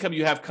passive income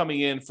you have coming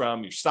in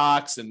from your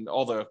stocks and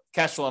all the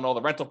cash flow and all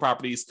the rental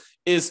properties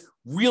is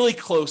really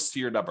close to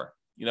your number.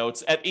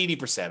 It's at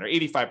 80% or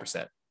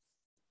 85%.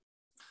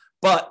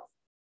 But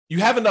you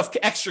have enough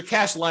extra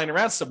cash lying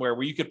around somewhere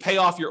where you could pay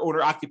off your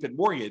owner-occupant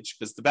mortgage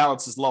because the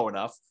balance is low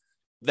enough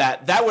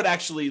that would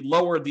actually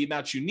lower the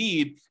amount you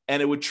need,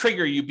 and it would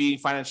trigger you being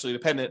financially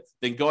independent.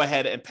 Then go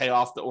ahead and pay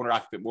off the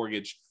owner-occupant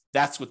mortgage.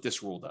 That's what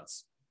this rule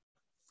does.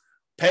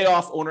 Pay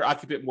off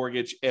owner-occupant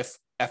mortgage if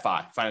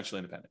FI, financially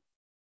independent.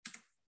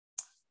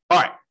 All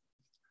right.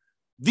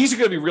 These are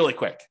going to be really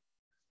quick.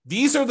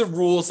 These are the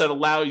rules that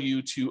allow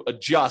you to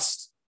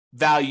adjust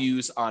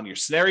values on your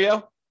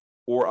scenario,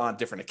 or on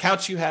different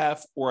accounts you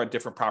have, or on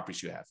different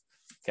properties you have.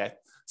 Okay.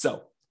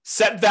 So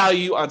set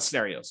value on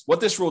scenarios. What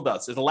this rule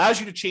does, it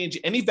allows you to change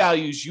any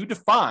values you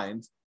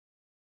defined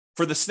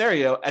for the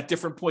scenario at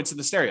different points in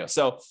the scenario.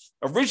 So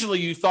originally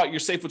you thought your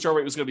safe withdrawal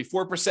rate was going to be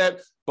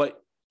 4%,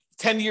 but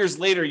 10 years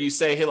later you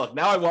say, hey, look,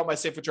 now I want my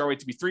safe withdrawal rate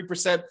to be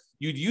 3%.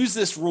 You'd use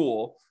this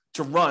rule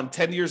to run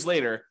 10 years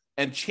later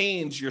and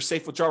change your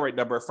safe withdrawal rate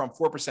number from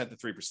 4% to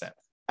 3%,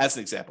 as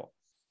an example.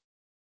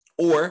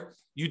 Or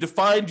you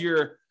defined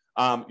your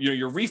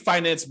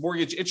refinance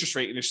mortgage interest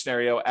rate in your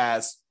scenario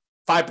as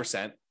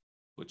 5%,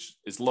 which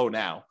is low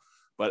now,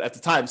 but at the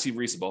time seemed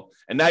reasonable.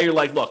 And now you're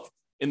like, look,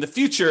 in the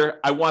future,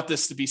 I want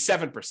this to be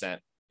 7%.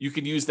 You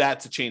can use that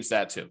to change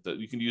that too.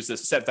 You can use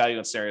this set value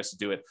on scenarios to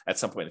do it at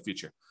some point in the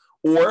future.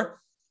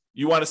 Or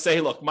you want to say,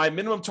 hey, look, my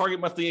minimum target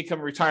monthly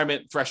income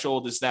retirement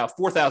threshold is now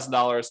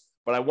 $4,000,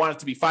 but I want it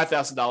to be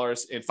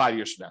 $5,000 in 5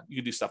 years from now. You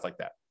can do stuff like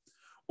that.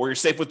 Or your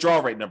safe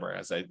withdrawal rate number,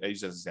 as I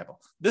use as an example.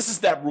 This is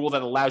that rule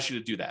that allows you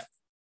to do that.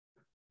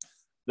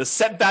 The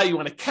set value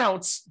on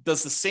accounts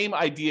does the same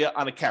idea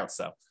on accounts,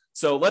 though.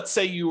 So let's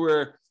say you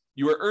were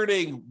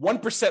earning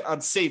 1%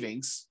 on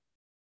savings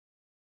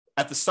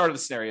at the start of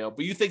the scenario,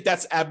 but you think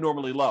that's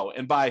abnormally low.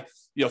 And by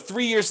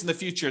 3 years in the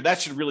future,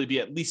 that should really be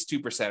at least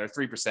 2% or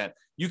 3%.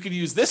 You could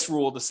use this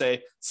rule to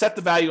say, set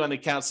the value on the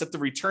account, set the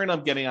return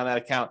I'm getting on that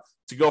account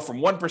to go from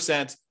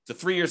 1% to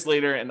 3 years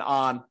later and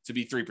on to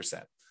be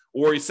 3%.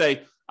 Or you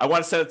say, I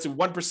want to set it to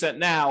 1%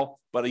 now,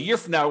 but a year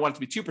from now, I want it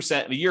to be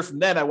 2%. And a year from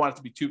then, I want it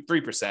to be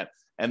 3%.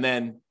 And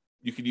then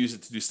you could use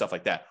it to do stuff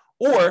like that.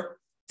 Or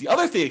the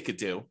other thing it could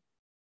do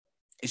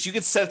is you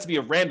could set it to be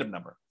a random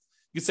number.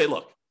 You could say,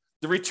 look,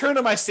 the return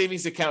on my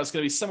savings account is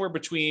going to be somewhere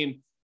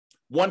between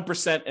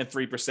 1% and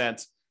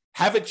 3%.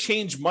 Have it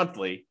change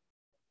monthly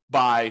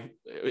by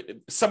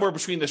somewhere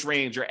between this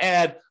range, or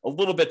add a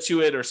little bit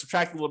to it or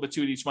subtract a little bit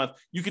to it each month.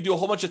 You could do a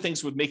whole bunch of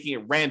things with making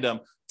it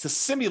random to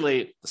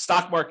simulate the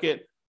stock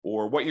market,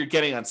 or what you're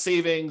getting on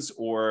savings,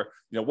 or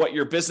what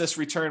your business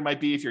return might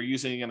be if you're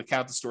using an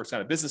account to store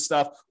kind of business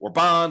stuff, or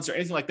bonds, or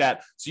anything like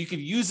that. So you could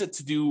use it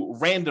to do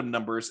random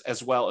numbers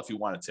as well if you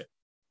wanted to.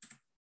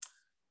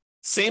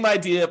 Same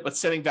idea, but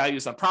setting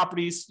values on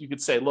properties. You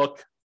could say,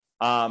 look,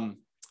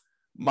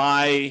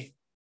 my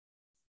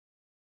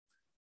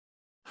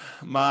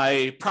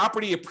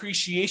property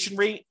appreciation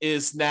rate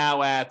is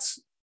now at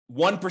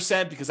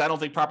 1% because I don't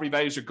think property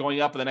values are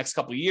going up in the next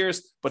couple of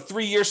years. But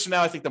 3 years from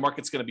now, I think the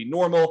market's going to be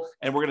normal,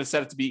 and we're going to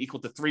set it to be equal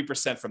to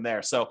 3% from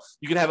there. So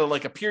you can have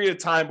a period of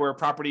time where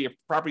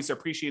properties are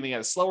appreciating at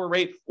a slower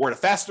rate or at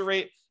a faster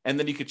rate, and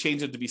then you could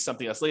change it to be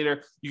something else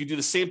later. You could do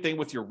the same thing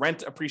with your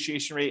rent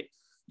appreciation rate.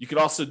 You could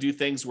also do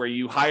things where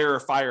you hire or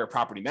fire a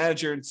property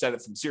manager and set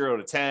it from 0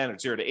 to 10 or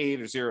 0 to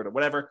 8 or 0 to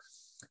whatever.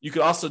 You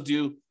could also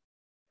do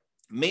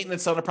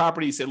maintenance on a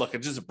property. You say, look,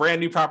 it's just a brand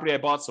new property I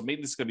bought, so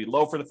maintenance is going to be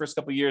low for the first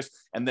couple of years,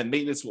 and then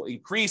maintenance will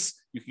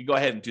increase. You can go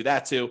ahead and do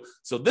that too.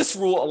 So this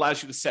rule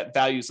allows you to set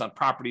values on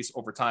properties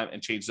over time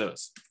and change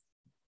those.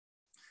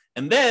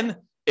 And then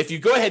if you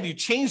go ahead and you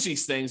change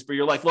these things, but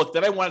you're like, look,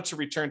 then I want it to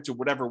return to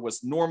whatever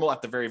was normal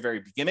at the very, very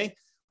beginning,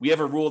 we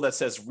have a rule that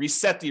says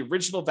reset the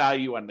original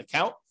value on an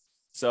account.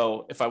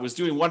 So if I was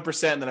doing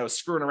 1% and then I was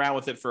screwing around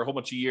with it for a whole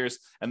bunch of years,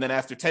 and then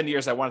after 10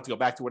 years, I wanted to go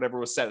back to whatever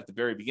was set at the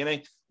very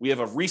beginning, we have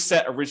a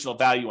reset original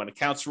value on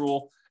accounts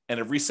rule and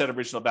a reset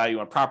original value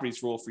on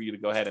properties rule for you to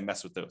go ahead and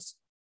mess with those.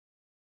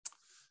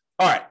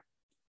 All right.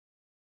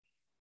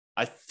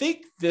 I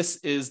think this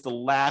is the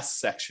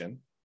last section.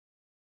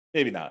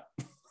 Maybe not.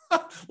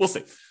 We'll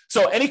see.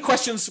 So any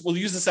questions? We'll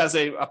use this as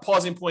a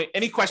pausing point.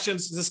 Any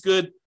questions? Is this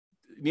good?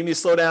 You need me to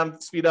slow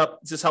down, speed up?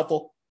 Is this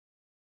helpful?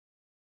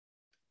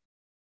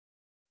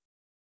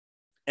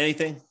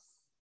 Anything?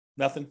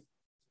 Nothing?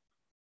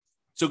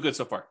 So good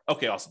so far.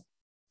 Okay, awesome.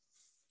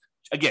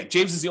 Again,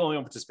 James is the only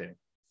one participating.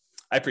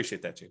 I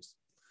appreciate that, James.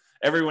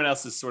 Everyone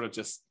else is sort of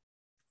just,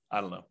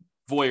 I don't know,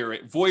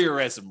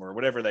 voyeurism or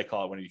whatever they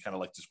call it when you kind of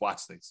like just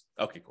watch things.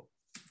 Okay, cool.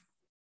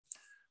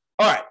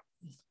 All right.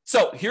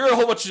 So here are a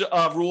whole bunch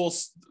of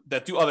rules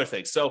that do other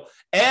things. So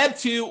add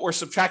to or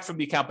subtract from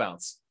the account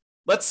balance.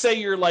 Let's say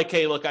you're like,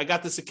 hey, look, I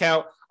got this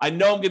account. I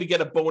know I'm going to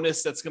get a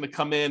bonus that's going to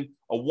come in,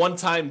 a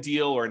one-time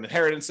deal or an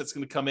inheritance that's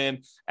going to come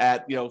in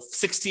at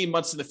 16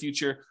 months in the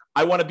future.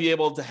 I want to be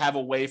able to have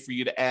a way for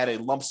you to add a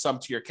lump sum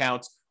to your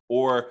account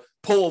or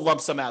pull a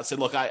lump sum out and say,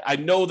 look, I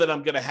know that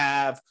I'm going to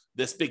have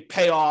this big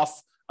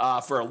payoff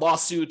for a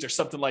lawsuit or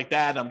something like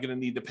that. I'm going to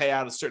need to pay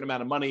out a certain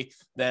amount of money.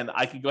 Then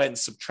I can go ahead and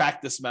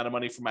subtract this amount of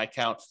money from my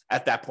account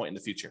at that point in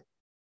the future.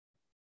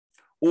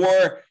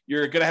 Or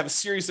you're going to have a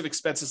series of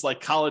expenses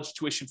like college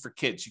tuition for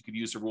kids. You could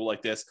use a rule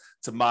like this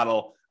to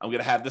model, I'm going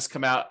to have this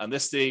come out on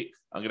this date.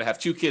 I'm going to have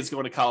 2 kids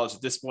going to college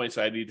at this point,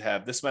 so I need to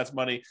have this much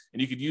money.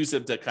 And you could use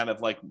them to kind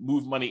of like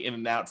move money in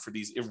and out for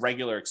these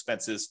irregular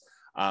expenses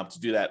to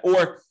do that.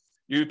 Or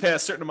you pay a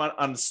certain amount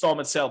on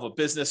installment sale of a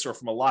business or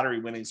from a lottery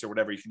winnings or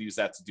whatever. You can use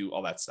that to do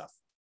all that stuff.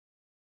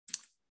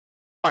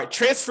 All right,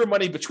 transfer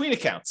money between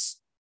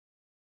accounts.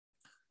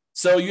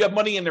 So you have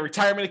money in the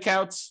retirement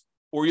accounts,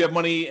 or you have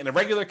money in a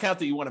regular account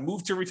that you want to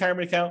move to a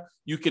retirement account.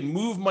 You can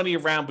move money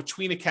around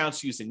between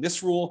accounts using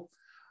this rule.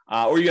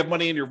 Or you have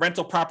money in your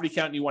rental property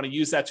account and you want to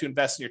use that to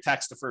invest in your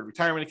tax-deferred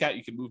retirement account.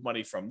 You can move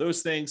money from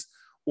those things.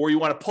 Or you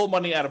want to pull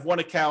money out of one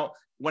account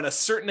when a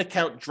certain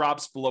account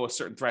drops below a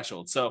certain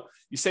threshold. So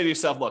you say to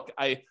yourself, look,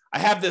 I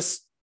have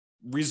this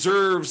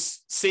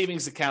reserves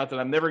savings account that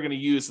I'm never going to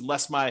use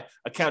unless my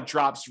account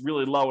drops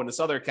really low in this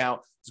other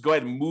account. So go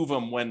ahead and move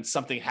them when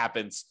something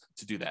happens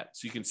to do that.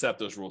 So you can set up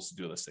those rules to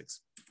do those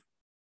things.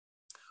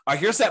 All right,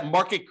 here's that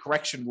market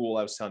correction rule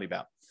I was telling you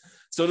about.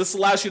 So this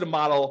allows you to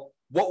model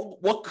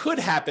what could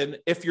happen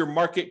if your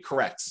market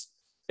corrects.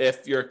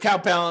 If your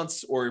account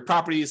balance or your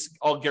properties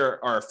all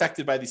are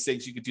affected by these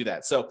things, you could do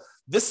that. So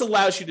this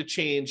allows you to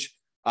change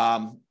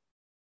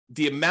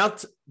the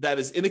amount that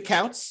is in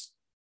accounts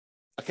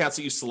that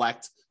you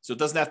select. So it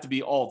doesn't have to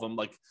be all of them.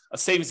 Like a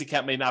savings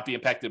account may not be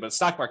affected, but a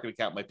stock market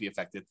account might be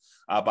affected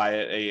by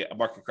a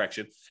market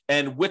correction.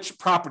 And which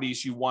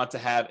properties you want to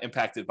have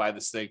impacted by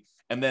this thing,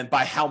 and then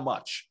by how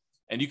much.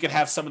 And you can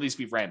have some of these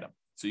be random.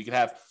 So you can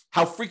have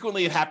how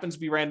frequently it happens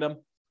be random,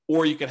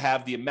 or you can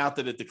have the amount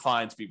that it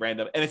declines be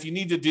random. And if you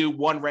need to do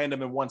one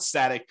random and one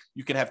static,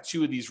 you can have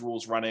 2 of these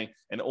rules running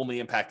and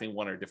only impacting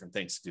one or different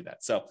things to do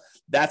that. So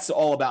that's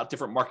all about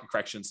different market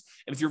corrections.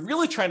 And if you're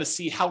really trying to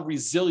see how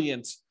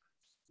resilient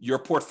your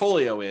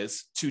portfolio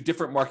is to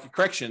different market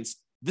corrections,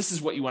 this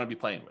is what you want to be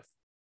playing with.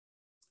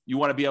 You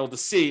want to be able to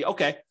see,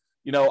 okay,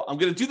 I'm going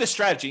to do this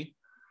strategy.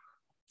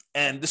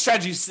 And the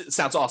strategy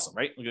sounds awesome,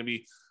 right? I'm going to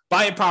be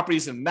buying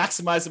properties and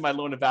maximizing my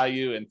loan to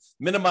value and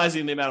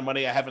minimizing the amount of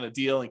money I have in a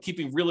deal and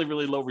keeping really,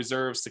 really low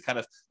reserves to kind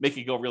of make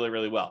it go really,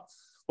 really well.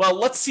 Well,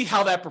 let's see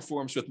how that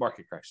performs with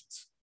market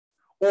corrections.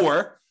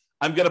 Or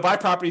I'm going to buy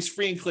properties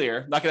free and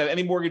clear, not going to have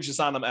any mortgages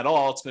on them at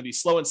all. It's going to be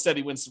slow and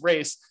steady wins the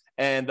race.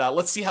 And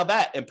let's see how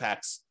that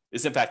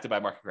is impacted by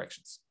market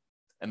corrections.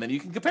 And then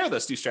you can compare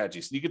those 2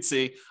 strategies. And you can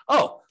see,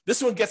 oh,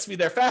 this one gets me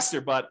there faster,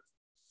 but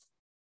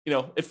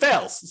it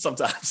fails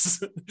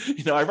sometimes.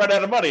 I run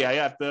out of money. I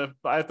have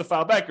to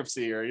file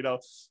bankruptcy or,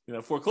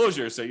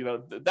 foreclosure.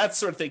 So, that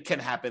sort of thing can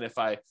happen if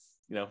I,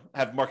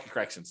 have market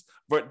corrections.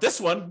 But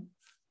this one,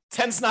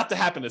 tends not to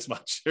happen as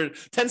much, or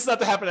tends not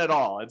to happen at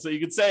all. And so you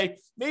could say,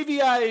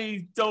 maybe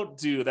I don't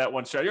do that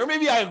one strategy, or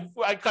maybe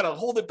I kind of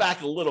hold it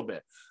back a little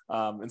bit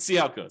and see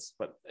how it goes.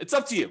 But it's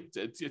up to you.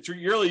 It's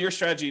really your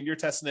strategy, and you're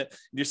testing it,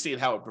 and you're seeing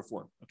how it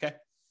performs. Okay.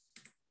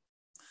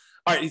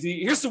 All right,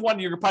 here's the one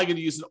you're probably going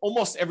to use in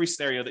almost every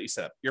scenario that you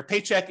set up: your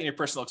paycheck and your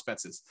personal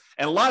expenses.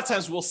 And a lot of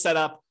times we'll set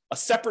up a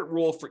separate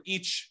rule for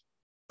each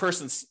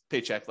person's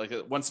paycheck, like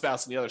one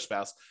spouse and the other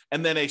spouse,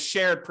 and then a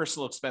shared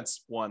personal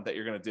expense one that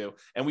you're going to do.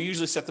 And we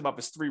usually set them up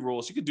as 3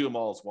 rules. You could do them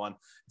all as one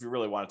if you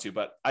really wanted to,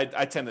 but I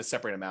tend to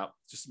separate them out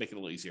just to make it a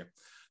little easier.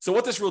 So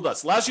what this rule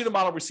does, allows you to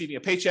model receiving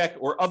a paycheck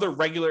or other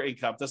regular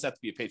income. It doesn't have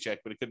to be a paycheck,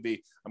 but it could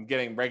be, I'm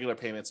getting regular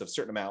payments of a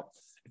certain amount.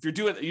 If you're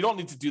doing, you don't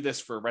need to do this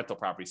for rental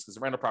properties, because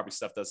the rental property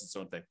stuff does its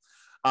own thing.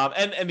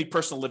 And any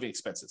personal living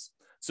expenses.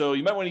 So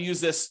you might want to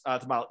use this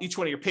to model each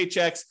one of your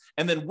paychecks,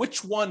 and then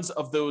which ones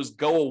of those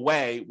go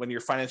away when you're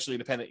financially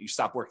independent, you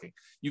stop working.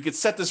 You could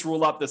set this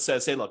rule up that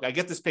says, hey, look, I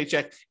get this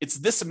paycheck, it's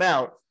this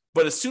amount,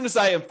 but as soon as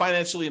I am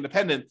financially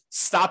independent,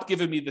 stop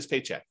giving me this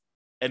paycheck.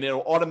 And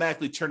it'll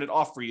automatically turn it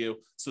off for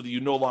you so that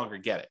you no longer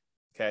get it,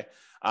 okay?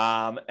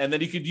 And then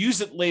you could use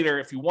it later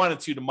if you wanted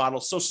to model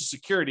Social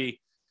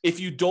Security if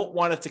you don't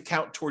want it to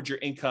count towards your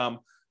income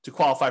to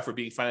qualify for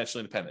being financially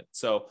independent.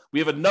 So we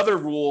have another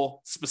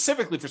rule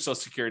specifically for Social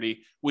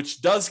Security,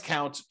 which does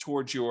count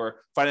towards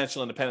your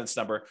financial independence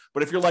number.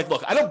 But if you're like,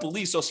 look, I don't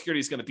believe Social Security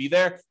is going to be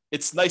there,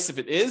 it's nice if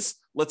it is.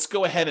 Let's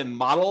go ahead and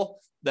model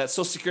that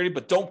Social Security,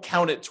 but don't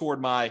count it toward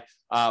my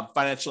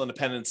financial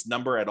independence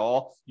number at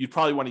all. You'd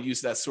probably want to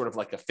use that sort of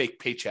like a fake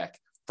paycheck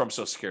from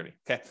Social Security.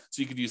 Okay.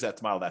 So you could use that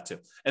to model that too.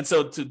 And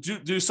so to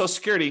do Social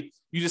Security,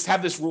 you just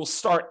have this rule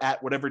start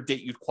at whatever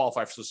date you'd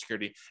qualify for Social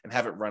Security and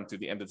have it run through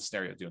the end of the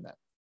scenario doing that.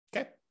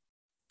 Okay.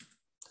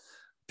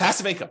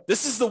 Passive income.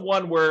 This is the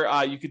one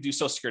where you could do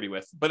Social Security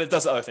with, but it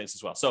does other things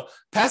as well. So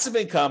passive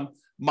income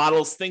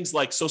models things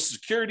like Social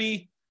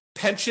Security,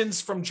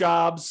 pensions from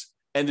jobs,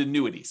 and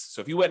annuities. So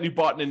if you went and you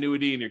bought an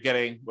annuity and you're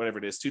getting whatever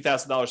it is,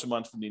 $2,000 a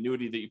month from the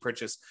annuity that you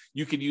purchased,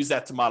 you could use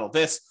that to model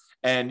this.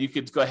 And you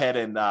could go ahead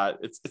and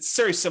it's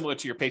very similar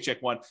to your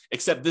paycheck one,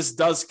 except this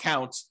does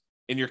count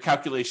in your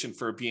calculation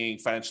for being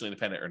financially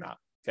independent or not.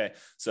 Okay,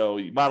 so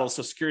you model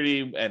Social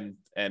Security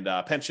and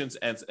pensions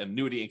and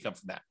annuity income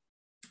from that.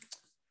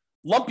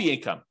 Lumpy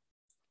income.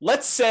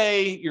 Let's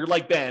say you're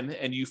like Ben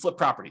and you flip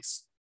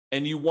properties,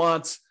 and you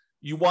want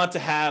to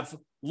have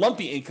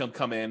lumpy income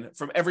come in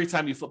from every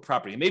time you flip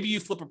property. Maybe you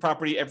flip a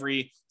property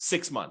every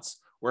 6 months,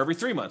 or every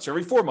 3 months, or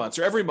every 4 months,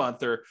 or every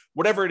month, or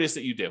whatever it is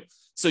that you do.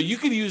 So you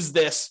could use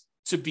this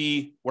to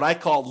be what I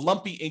call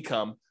lumpy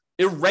income,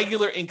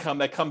 irregular income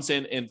that comes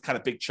in kind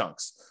of big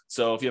chunks.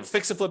 So if you have a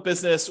fix and flip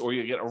business, or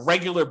you get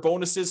irregular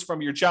bonuses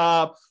from your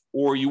job,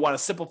 or you want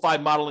to simplify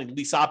modeling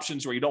lease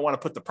options where you don't want to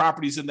put the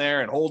properties in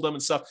there and hold them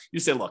and stuff, you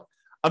say, look,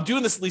 I'm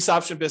doing this lease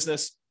option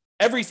business.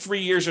 Every 3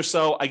 years or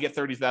so, I get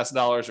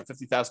 $30,000 or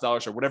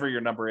 $50,000 or whatever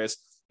your number is.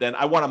 Then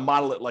I want to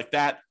model it like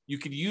that. You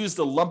could use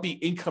the lumpy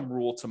income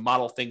rule to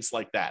model things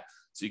like that.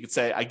 So you could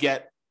say, I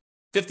get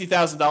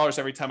 $50,000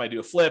 every time I do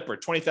a flip, or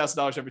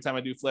 $20,000 every time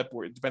I do a flip,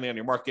 or depending on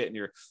your market and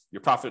your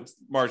profit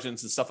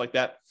margins and stuff like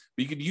that.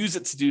 But you could use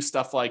it to do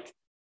stuff like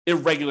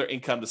irregular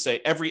income, to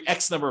say every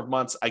X number of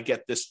months, I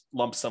get this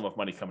lump sum of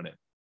money coming in.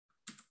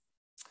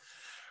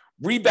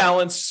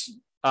 Rebalance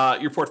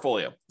your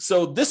portfolio.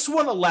 So this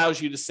one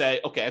allows you to say,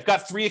 okay, I've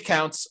got 3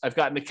 accounts. I've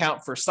got an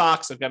account for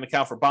stocks. I've got an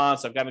account for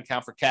bonds. I've got an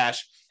account for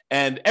cash.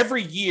 And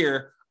every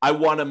year I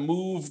want to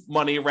move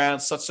money around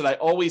such that I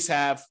always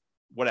have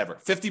whatever,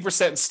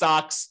 50% in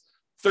stocks,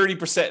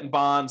 30% in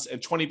bonds, and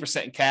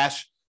 20% in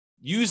cash.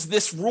 Use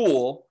this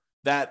rule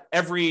that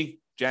every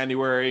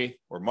January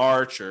or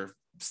March or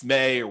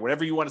May or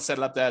whatever you want to set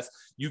it up as,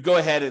 you go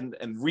ahead and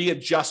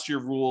readjust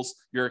your rules,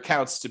 your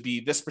accounts to be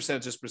this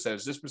percentage, this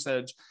percentage, this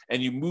percentage,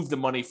 and you move the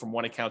money from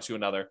one account to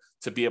another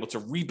to be able to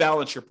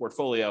rebalance your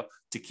portfolio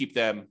to keep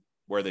them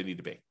where they need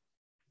to be.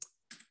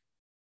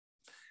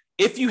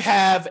 If you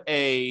have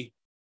a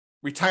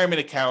retirement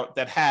account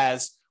that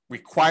has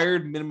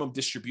required minimum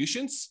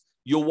distributions,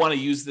 you'll want to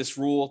use this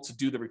rule to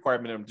do the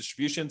required minimum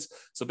distributions.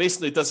 So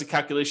basically it does a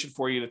calculation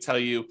for you to tell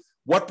you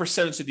what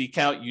percentage of the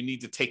account you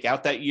need to take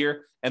out that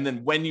year, and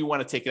then when you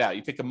want to take it out.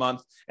 You pick a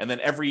month, and then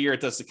every year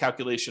it does the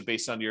calculation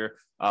based on your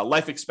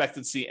life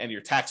expectancy and your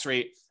tax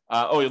rate.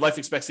 Your life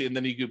expectancy, and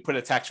then you could put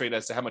a tax rate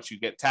as to how much you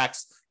get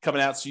taxed coming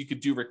out, so you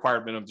could do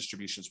required minimum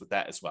distributions with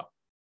that as well.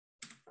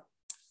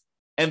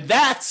 And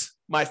that,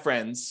 my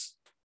friends,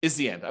 is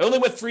the end. I only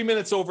went 3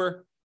 minutes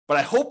over, but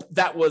I hope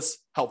that was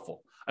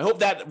helpful. I hope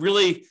that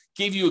really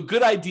gave you a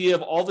good idea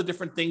of all the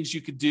different things you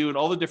could do and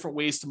all the different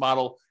ways to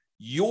model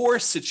your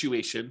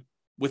situation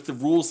with the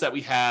rules that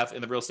we have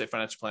in the Real Estate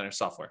Financial Planner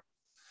software.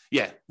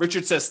 Yeah,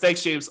 Richard says,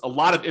 thanks, James. A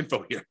lot of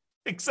info here.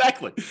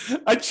 Exactly.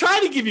 I try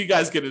to give you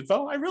guys good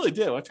info. I really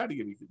do. I try to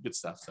give you good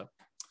stuff. So,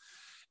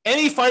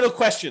 any final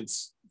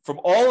questions from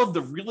all of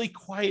the really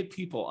quiet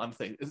people on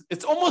things?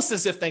 It's almost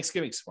as if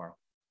Thanksgiving's tomorrow.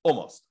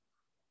 Almost.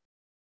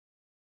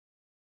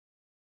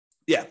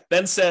 Yeah,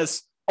 Ben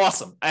says,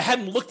 awesome. I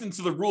hadn't looked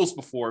into the rules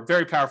before.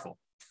 Very powerful.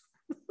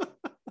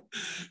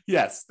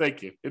 Yes,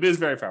 thank you. It is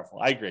very powerful.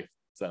 I agree.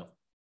 So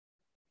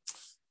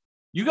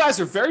you guys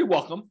are very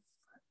welcome.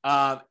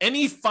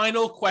 Any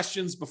final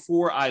questions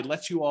before I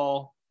let you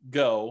all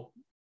go?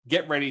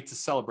 Get ready to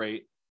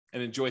celebrate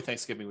and enjoy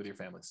Thanksgiving with your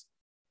families.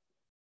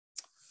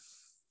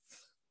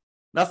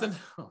 Nothing?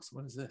 Oh, so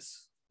what is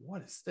this?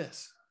 What is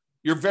this?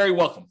 You're very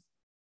welcome.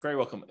 Very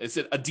welcome. Is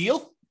it a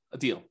deal? A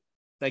deal.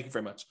 Thank you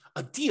very much.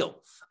 A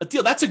deal. A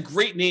deal. That's a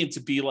great name to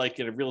be like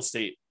in a real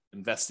estate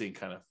investing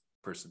kind of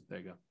person. There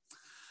you go.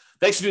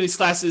 Thanks for doing these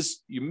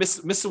classes. You miss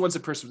the ones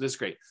in person. This is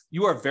great.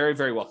 You are very,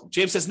 very welcome.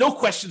 James says, no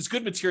questions,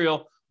 good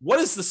material. What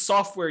is the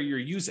software you're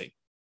using?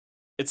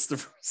 It's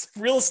the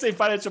Real Estate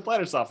Financial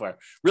Planner software,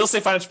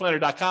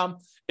 realestatefinancialplanner.com.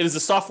 It is the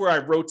software I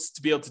wrote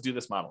to be able to do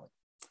this modeling.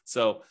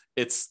 So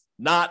it's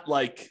not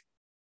like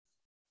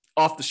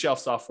off-the-shelf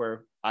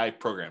software. I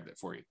programmed it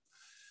for you.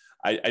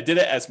 I did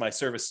it as my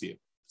service to you.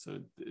 So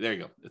there you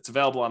go. It's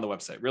available on the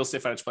website,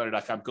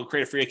 realestatefinancialplanner.com. Go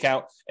create a free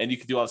account and you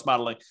can do all this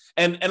modeling.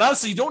 And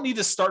honestly, you don't need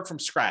to start from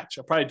scratch.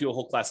 I'll probably do a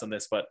whole class on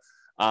this, but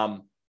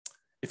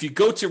if you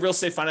go to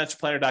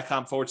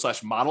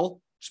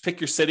realestatefinancialplanner.com/model, just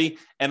pick your city.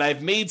 And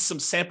I've made some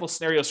sample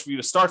scenarios for you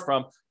to start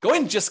from. Go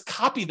ahead and just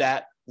copy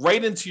that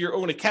right into your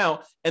own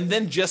account and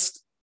then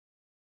just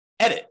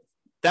edit.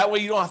 That way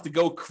you don't have to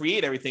go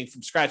create everything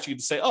from scratch. You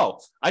can say, oh,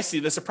 I see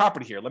there's a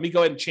property here. Let me go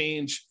ahead and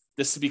change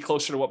this to be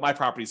closer to what my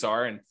properties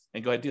are and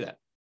go ahead and do that.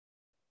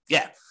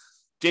 Yeah.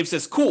 James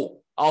says,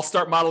 cool. I'll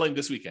start modeling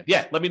this weekend.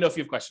 Yeah. Let me know if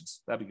you have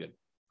questions. That'd be good.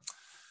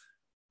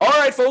 All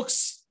right,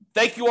 folks.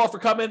 Thank you all for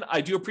coming.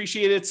 I do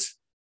appreciate it.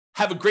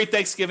 Have a great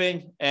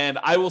Thanksgiving, and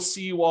I will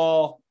see you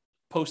all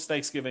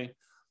post-Thanksgiving.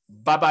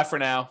 Bye-bye for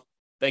now.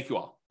 Thank you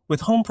all.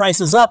 With home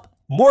prices up,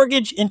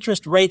 mortgage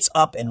interest rates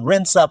up, and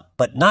rents up,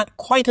 but not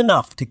quite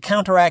enough to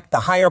counteract the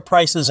higher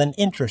prices and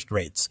interest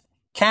rates,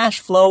 cash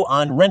flow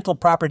on rental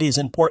properties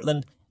in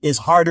Portland is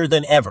harder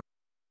than ever.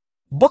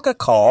 Book a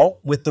call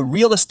with the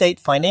Real Estate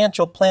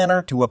Financial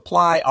Planner to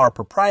apply our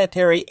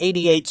proprietary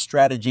 88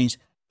 strategies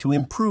to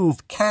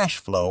improve cash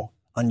flow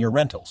on your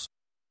rentals.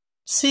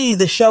 See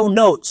the show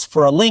notes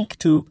for a link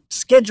to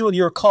schedule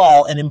your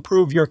call and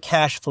improve your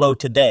cash flow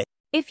today.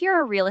 If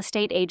you're a real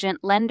estate agent,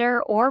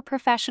 lender, or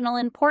professional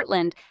in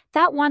Portland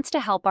that wants to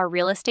help our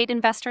real estate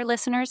investor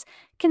listeners,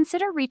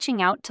 consider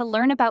reaching out to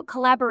learn about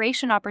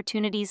collaboration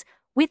opportunities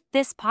with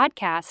this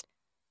podcast.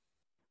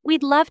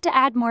 We'd love to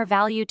add more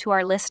value to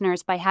our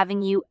listeners by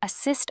having you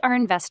assist our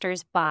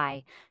investors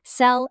buy,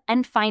 sell,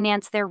 and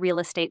finance their real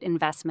estate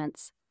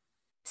investments.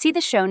 See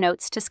the show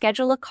notes to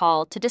schedule a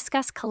call to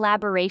discuss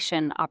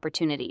collaboration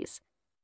opportunities.